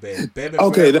everything was bad. Batman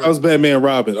okay, Forever, that was Batman and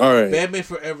Robin. All right, Batman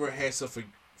Forever had some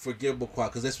forgivable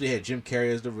qualities because that's when they had Jim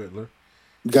Carrey as the Riddler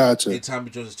gotcha. and Tommy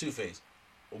Jones as Two-Face.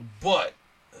 But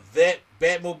that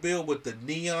Batmobile with the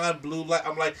neon blue light,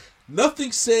 I'm like,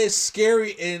 nothing says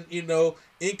scary and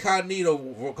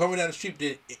incognito coming down the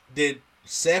street than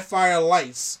sapphire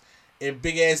lights and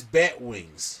big ass bat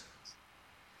wings.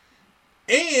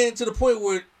 And to the point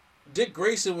where Dick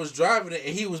Grayson was driving it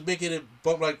and he was making it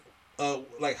bump like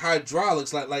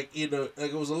hydraulics, like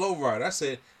it was a low ride. I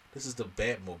said, "This is the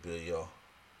Batmobile, y'all."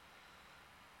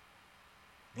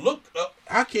 Look up!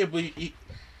 I can't believe.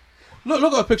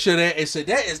 Look at a picture of that and say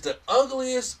that is the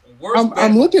ugliest, worst.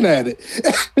 I'm looking at it.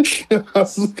 I'm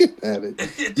looking at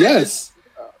it. Yes,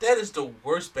 that is the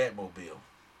worst Batmobile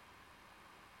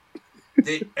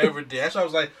they ever did. That's why I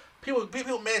was like, people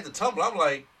mad at the Tumblr. I'm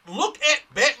like, look at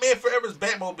Batman Forever's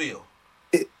Batmobile.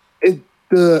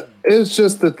 It's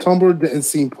just the Tumblr didn't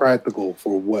seem practical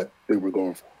for what they were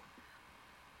going for.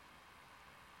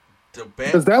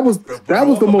 Because that was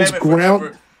the most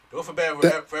ground. The one for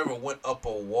Batman Forever went up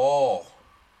a wall.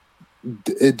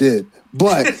 It did,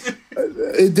 but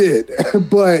it did.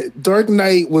 But Dark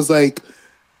Knight was like,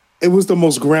 it was the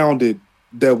most grounded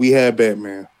that we had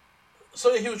Batman.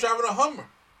 So he was driving a Hummer.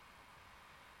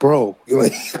 Bro,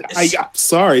 like, I'm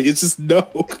sorry, it's just no.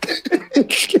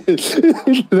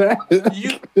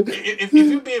 If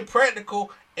you're being practical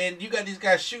and you got these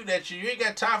guys shooting at you, you ain't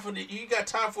got time for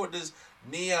this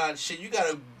neon shit. You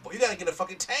gotta get a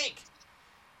fucking tank.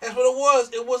 That's what it was.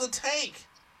 It was a tank.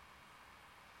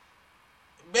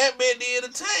 Batman needed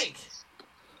a tank.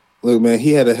 Look, man,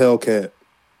 he had a Hellcat.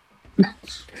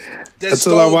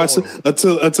 Until I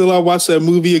watched that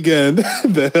movie again,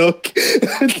 the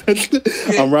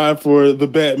Hellcat. I'm riding for the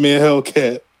Batman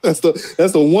Hellcat. That's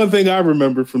the one thing I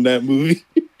remember from that movie.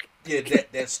 Yeah,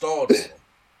 that stalled him.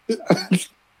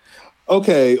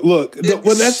 Okay, look,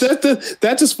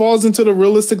 that just falls into the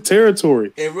realistic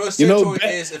territory. And realistic territory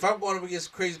is if I'm going up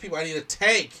against crazy people, I need a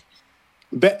tank.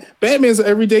 Batman's an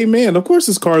everyday man. Of course,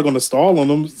 his car going to stall on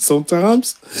him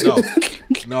sometimes.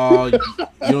 No, you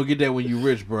don't get that when you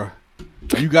rich, bro.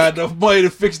 You got enough money to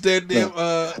fix that damn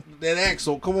that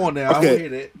axle. Come on now, okay. I hear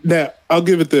that. Now I'll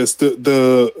give it this: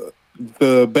 the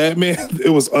Batman.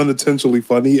 It was unintentionally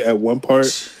funny at one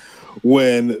part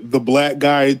when the black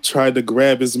guy tried to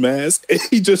grab his mask and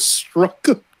he just struck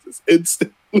him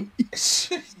instantly.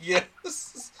 Yes.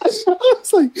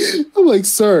 I'm like,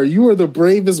 sir, you are the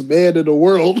bravest man in the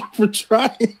world for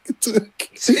trying to.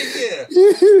 Yeah.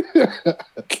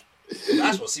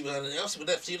 I just want to see what else with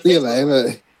that. Yeah,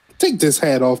 like, take this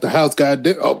hat off the house,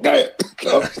 goddamn. Okay.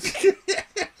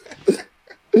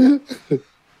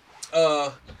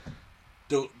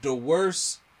 The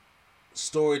worst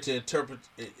story to interpret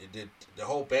the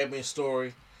whole Batman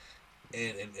story,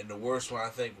 and the worst one I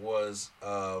think was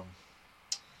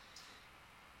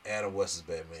Adam West's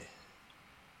Batman.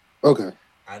 Okay.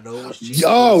 I know it was cheesy.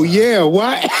 Oh yeah,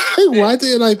 why? Why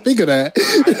didn't I think of that?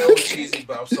 I know it's cheesy,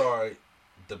 but I'm sorry.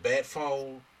 The bat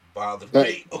phone bothered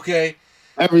me. Okay.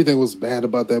 Everything was bad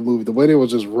about that movie. The way they were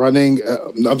just running.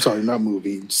 I'm sorry, not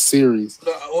movie, series.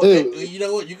 No, you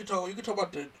know what? You can talk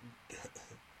about the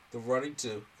running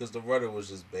too, because the running was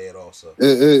just bad. Also,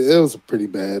 it was pretty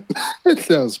bad. That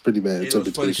was pretty bad. It was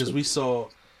funny because we saw.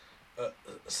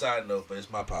 Side note, but it's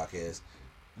my podcast.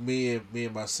 Me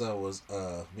and my son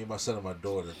and my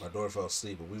daughter. My daughter fell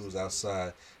asleep, but we was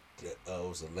outside. It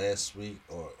was the last week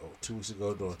or 2 weeks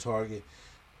ago during Target,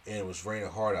 and it was raining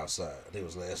hard outside. I think it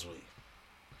was last week.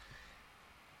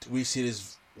 We see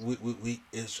this.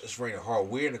 It's raining hard.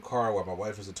 We're in the car while my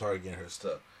wife is in Target getting her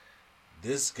stuff.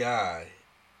 This guy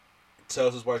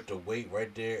tells his wife to wait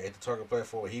right there at the Target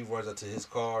platform. He runs up to his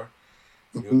car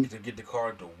to get the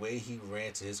car. The way he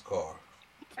ran to his car.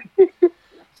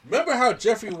 Remember how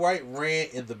Jeffrey White ran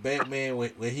in the Batman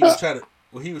when he was trying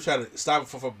to stop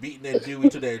him from beating that dude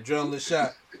into that adrenaline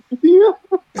shot? Yeah.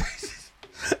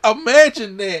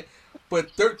 Imagine that,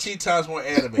 but 13 times more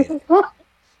animated.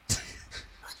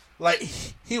 Like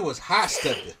he was hot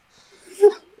stepping.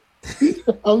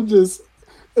 I'm just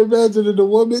imagining the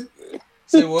woman.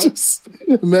 Say what?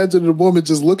 Imagine the woman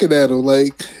just looking at him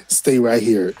like, "Stay right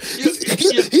here."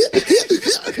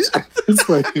 It's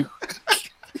like.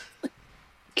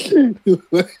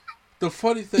 The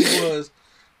funny thing was,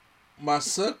 my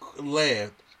son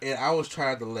laughed, and I was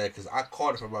trying to laugh because I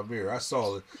caught it from my mirror. I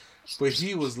saw it, but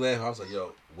he was laughing. I was like,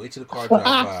 "Yo, wait till the car drives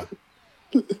by."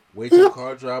 Wait till the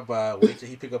car drive by. Wait till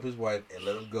he pick up his wife and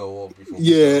let him go before.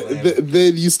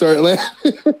 Then you start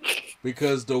laughing.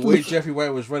 Because the way Jeffrey White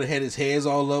was running, had his hands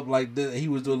all up like this, he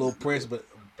was doing a little press, but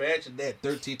imagine that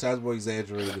 13 times more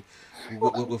exaggerated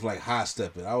with like high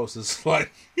stepping. I was just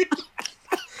like,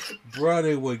 bro,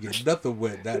 they wouldn't get nothing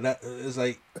wet. It's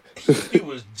like he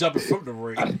was jumping from the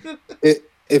ring.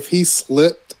 If he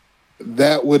slipped,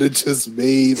 that would have just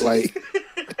made like.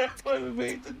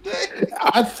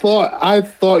 I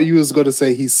thought you was gonna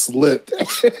say he slipped.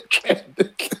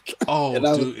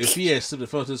 Oh, dude! If he had slipped in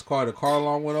front of his car, the car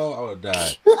alarm went off,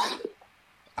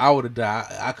 I would have died.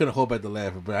 I couldn't hold back the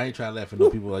laughing, but I ain't trying to laugh at no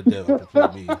people like that.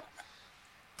 Before me.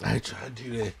 I ain't trying to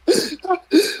do that.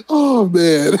 Oh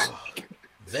man,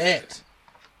 that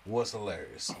was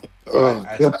hilarious. Oh,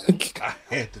 I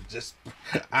had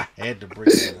to bring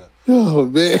that up. Oh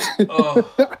man.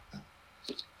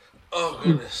 Oh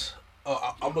goodness.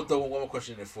 Oh, I'm gonna throw one more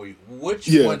question in there for you. Which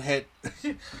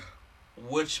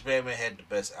Batman had the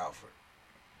best Alfred?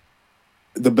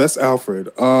 The best Alfred.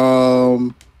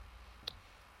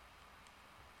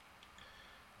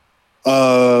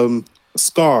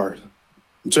 Scar.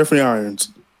 Jeffrey Irons.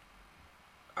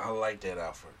 I like that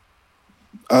Alfred.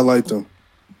 I liked him.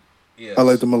 Yeah. I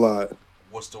liked him a lot.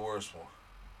 What's the worst one?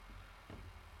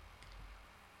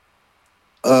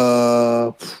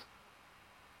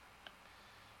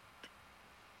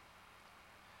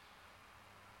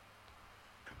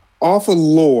 Off of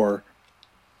lore,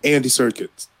 Andy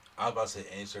Serkis. I was about to say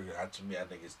Andy Serkis. To me, I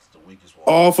think it's the weakest one.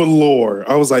 Off of lore,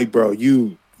 I was like, bro,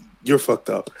 you're fucked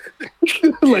up.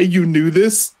 Like you knew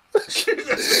this.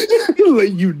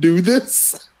 Like you knew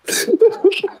this.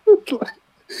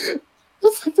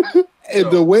 And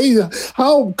the way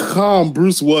how calm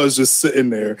Bruce was just sitting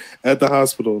there at the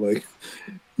hospital, like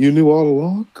you knew all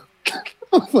along.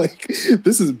 I'm like,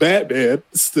 this is Batman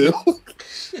still.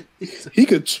 He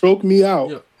could choke me out.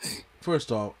 You know,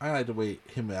 first off, I like the way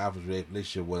him and Alfred's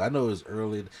relationship was. I know it was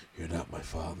early. You're not my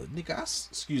father, nigga.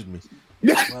 Excuse me.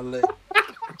 My leg.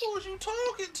 Who was you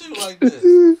talking to like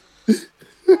this?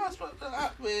 I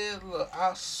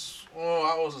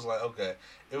was just like, okay.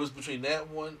 It was between that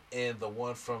one and the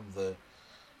one from the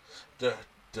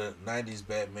 90s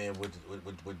Batman when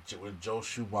Joe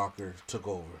Schumacher took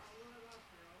over.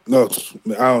 No,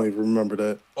 I don't even remember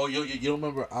that. Oh, you don't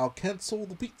remember? I'll cancel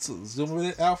the pizzas. You remember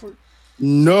that, Alfred?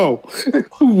 No.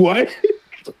 What?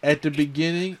 At the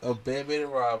beginning of Batman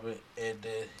and Robin, and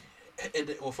then,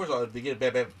 well, first of all, at the beginning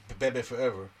of Batman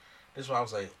Forever, this one I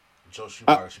was like, Joe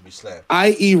Schumacher should be slapped.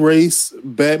 I erase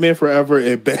Batman Forever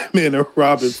and Batman and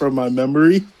Robin from my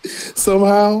memory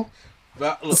somehow.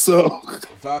 Val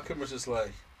Kilmer's just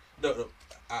like, no.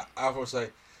 Alfred was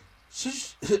like, should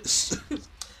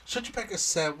you pack a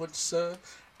sandwich, sir?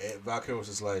 And Val Kilmer was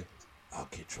just like, I'll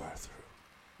get drive-through.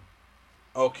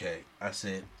 Okay, I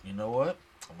said, you know what?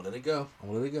 I'm gonna let it go.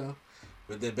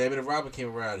 But then Batman and Robin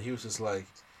came around. He was just like,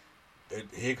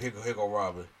 here go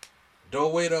Robin.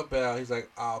 Don't wait up, Al. He's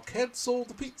like, I'll cancel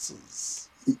the pizzas.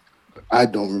 I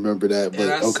don't remember that,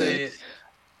 but okay. Said,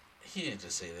 he didn't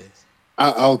just say that.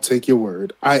 I'll take your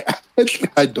word. I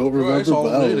don't remember. It's all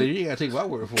later. You ain't gotta take my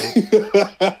word for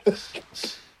it.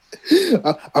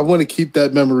 I want to keep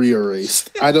that memory erased.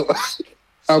 I don't.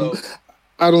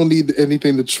 I don't need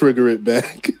anything to trigger it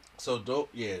back. So those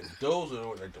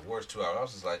are like the worst 2 hours. I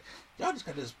was just like, y'all just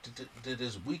got this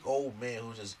weak old man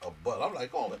who's just a butt. I'm like,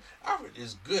 oh man, Alfred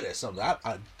is good at something.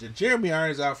 The Jeremy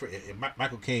Irons Alfred and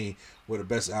Michael Caine were the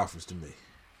best Alfreds to me.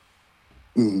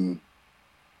 Mm-hmm.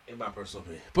 In my personal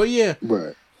opinion. But yeah,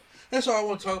 right. That's all I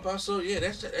want to talk about. So yeah,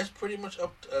 that's pretty much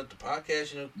up the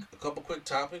podcast. A couple quick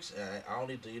topics. I don't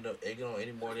need to egg it on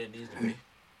any more than it needs to be.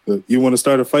 You want to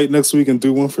start a fight next week and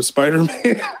do one for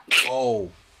Spider-Man? Oh,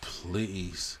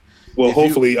 please. Well,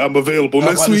 hopefully I'm available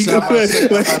next week. Don't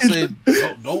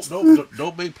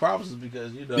make promises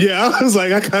because Yeah, I was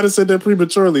like, I kind of said that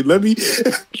prematurely. Let me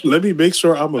make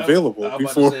sure I'm available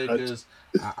before. Because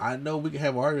I know we can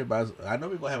have an argument about. I know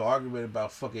we're gonna have an argument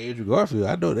about fucking Andrew Garfield.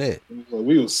 I know that.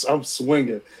 I'm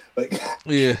swinging. Like,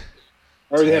 yeah.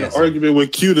 I already had an argument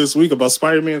with Q this week about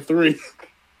Spider-Man 3.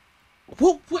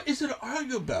 What is it to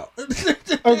argue about?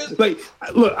 Like,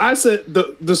 look, I said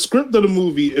the script of the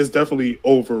movie is definitely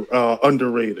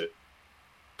underrated.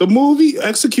 The movie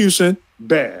execution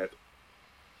bad,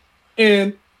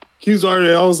 and I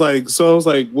was like,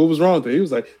 what was wrong with it? He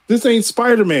was like, this ain't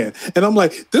Spider-Man, and I'm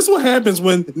like, this is what happens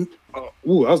when. I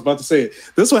was about to say it.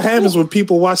 This is what happens when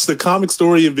people watch the comic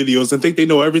story and videos and think they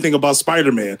know everything about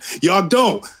Spider-Man. Y'all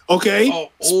don't, okay?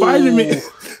 Spider-Man.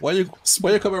 Why you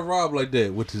come at Rob like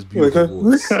that with his beautiful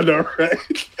voice? I know, right?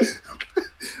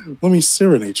 Let me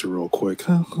serenade you real quick.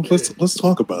 Let's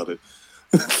talk about it.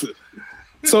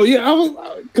 So yeah, I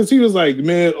was because he was like,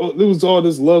 man, there was all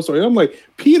this love story. I'm like,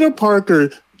 Peter Parker,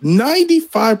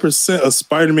 95% of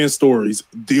Spider-Man stories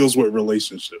deals with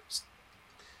relationships.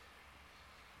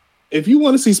 If you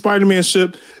want to see Spider-Man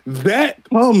ship, that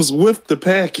comes with the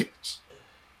package.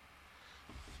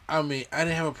 I mean, I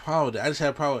didn't have a problem with that. I just had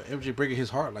a problem with MJ breaking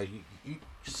his heart. Like, you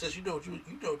says you know what you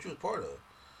was part of.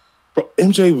 Bro,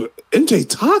 MJ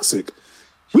toxic.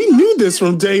 We knew this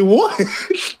from day one.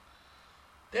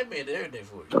 That man did everything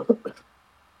for you.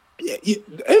 Yeah,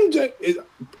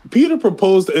 Peter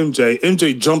proposed to MJ.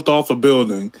 MJ jumped off a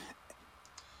building,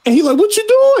 and he like, "What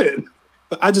you doing?"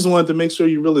 I just wanted to make sure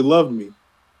you really loved me.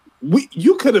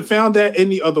 You could have found that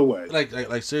any other way.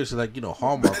 Like seriously, like, you know,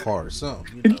 Hallmark card or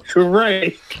something. You know?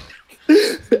 Right.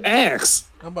 Axe.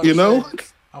 You know? Say,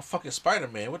 I'm fucking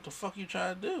Spider-Man. What the fuck you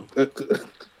trying to do?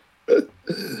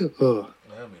 Oh.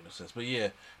 That made no sense. But yeah.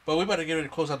 But we better get ready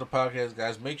to close out the podcast,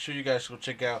 guys. Make sure you guys go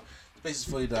check out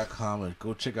spacesfully.com and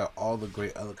go check out all the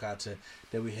great other content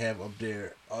that we have up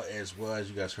there, as well as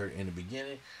you guys heard in the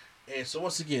beginning. And so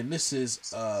once again, this is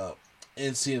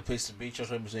NC, the place to be.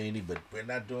 Just representing, but we're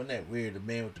not doing that. We're the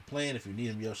man with the plan. If you need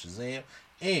him, yo, Shazam,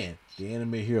 and the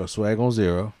anime hero Swag on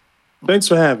Zero. Thanks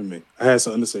for having me. I had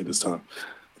something to say this time.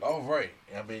 All right.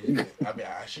 I mean,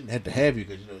 I shouldn't have to have you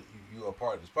because you know you are a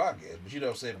part of this podcast. But you know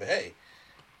what I'm saying. But hey,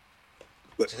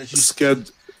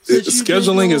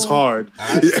 scheduling is hard.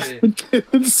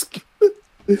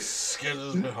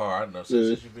 Scheduling's been hard. I know.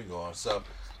 Since you've been going. So,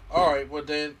 all right. Well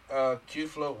then,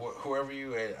 Q-Flow, whoever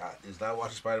you is not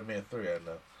watching Spider-Man 3. I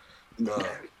know.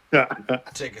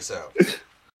 Take us out.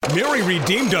 Mary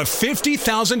redeemed a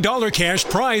 $50,000 cash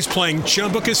prize playing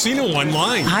Chumba Casino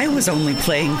online. I was only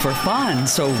playing for fun,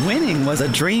 so winning was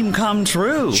a dream come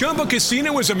true. Chumba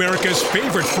Casino is America's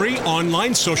favorite free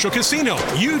online social casino.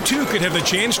 You too could have the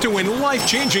chance to win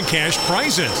life-changing cash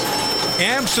prizes.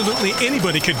 Absolutely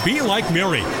anybody could be like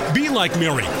Mary. Be like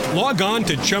Mary. Log on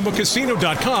to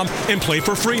ChumbaCasino.com and play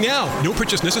for free now. No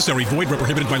purchase necessary. Void where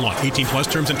prohibited by law. 18 plus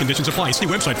terms and conditions apply. See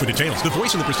website for details. The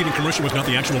voice in the preceding commercial was not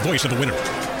the actual voice of the winner.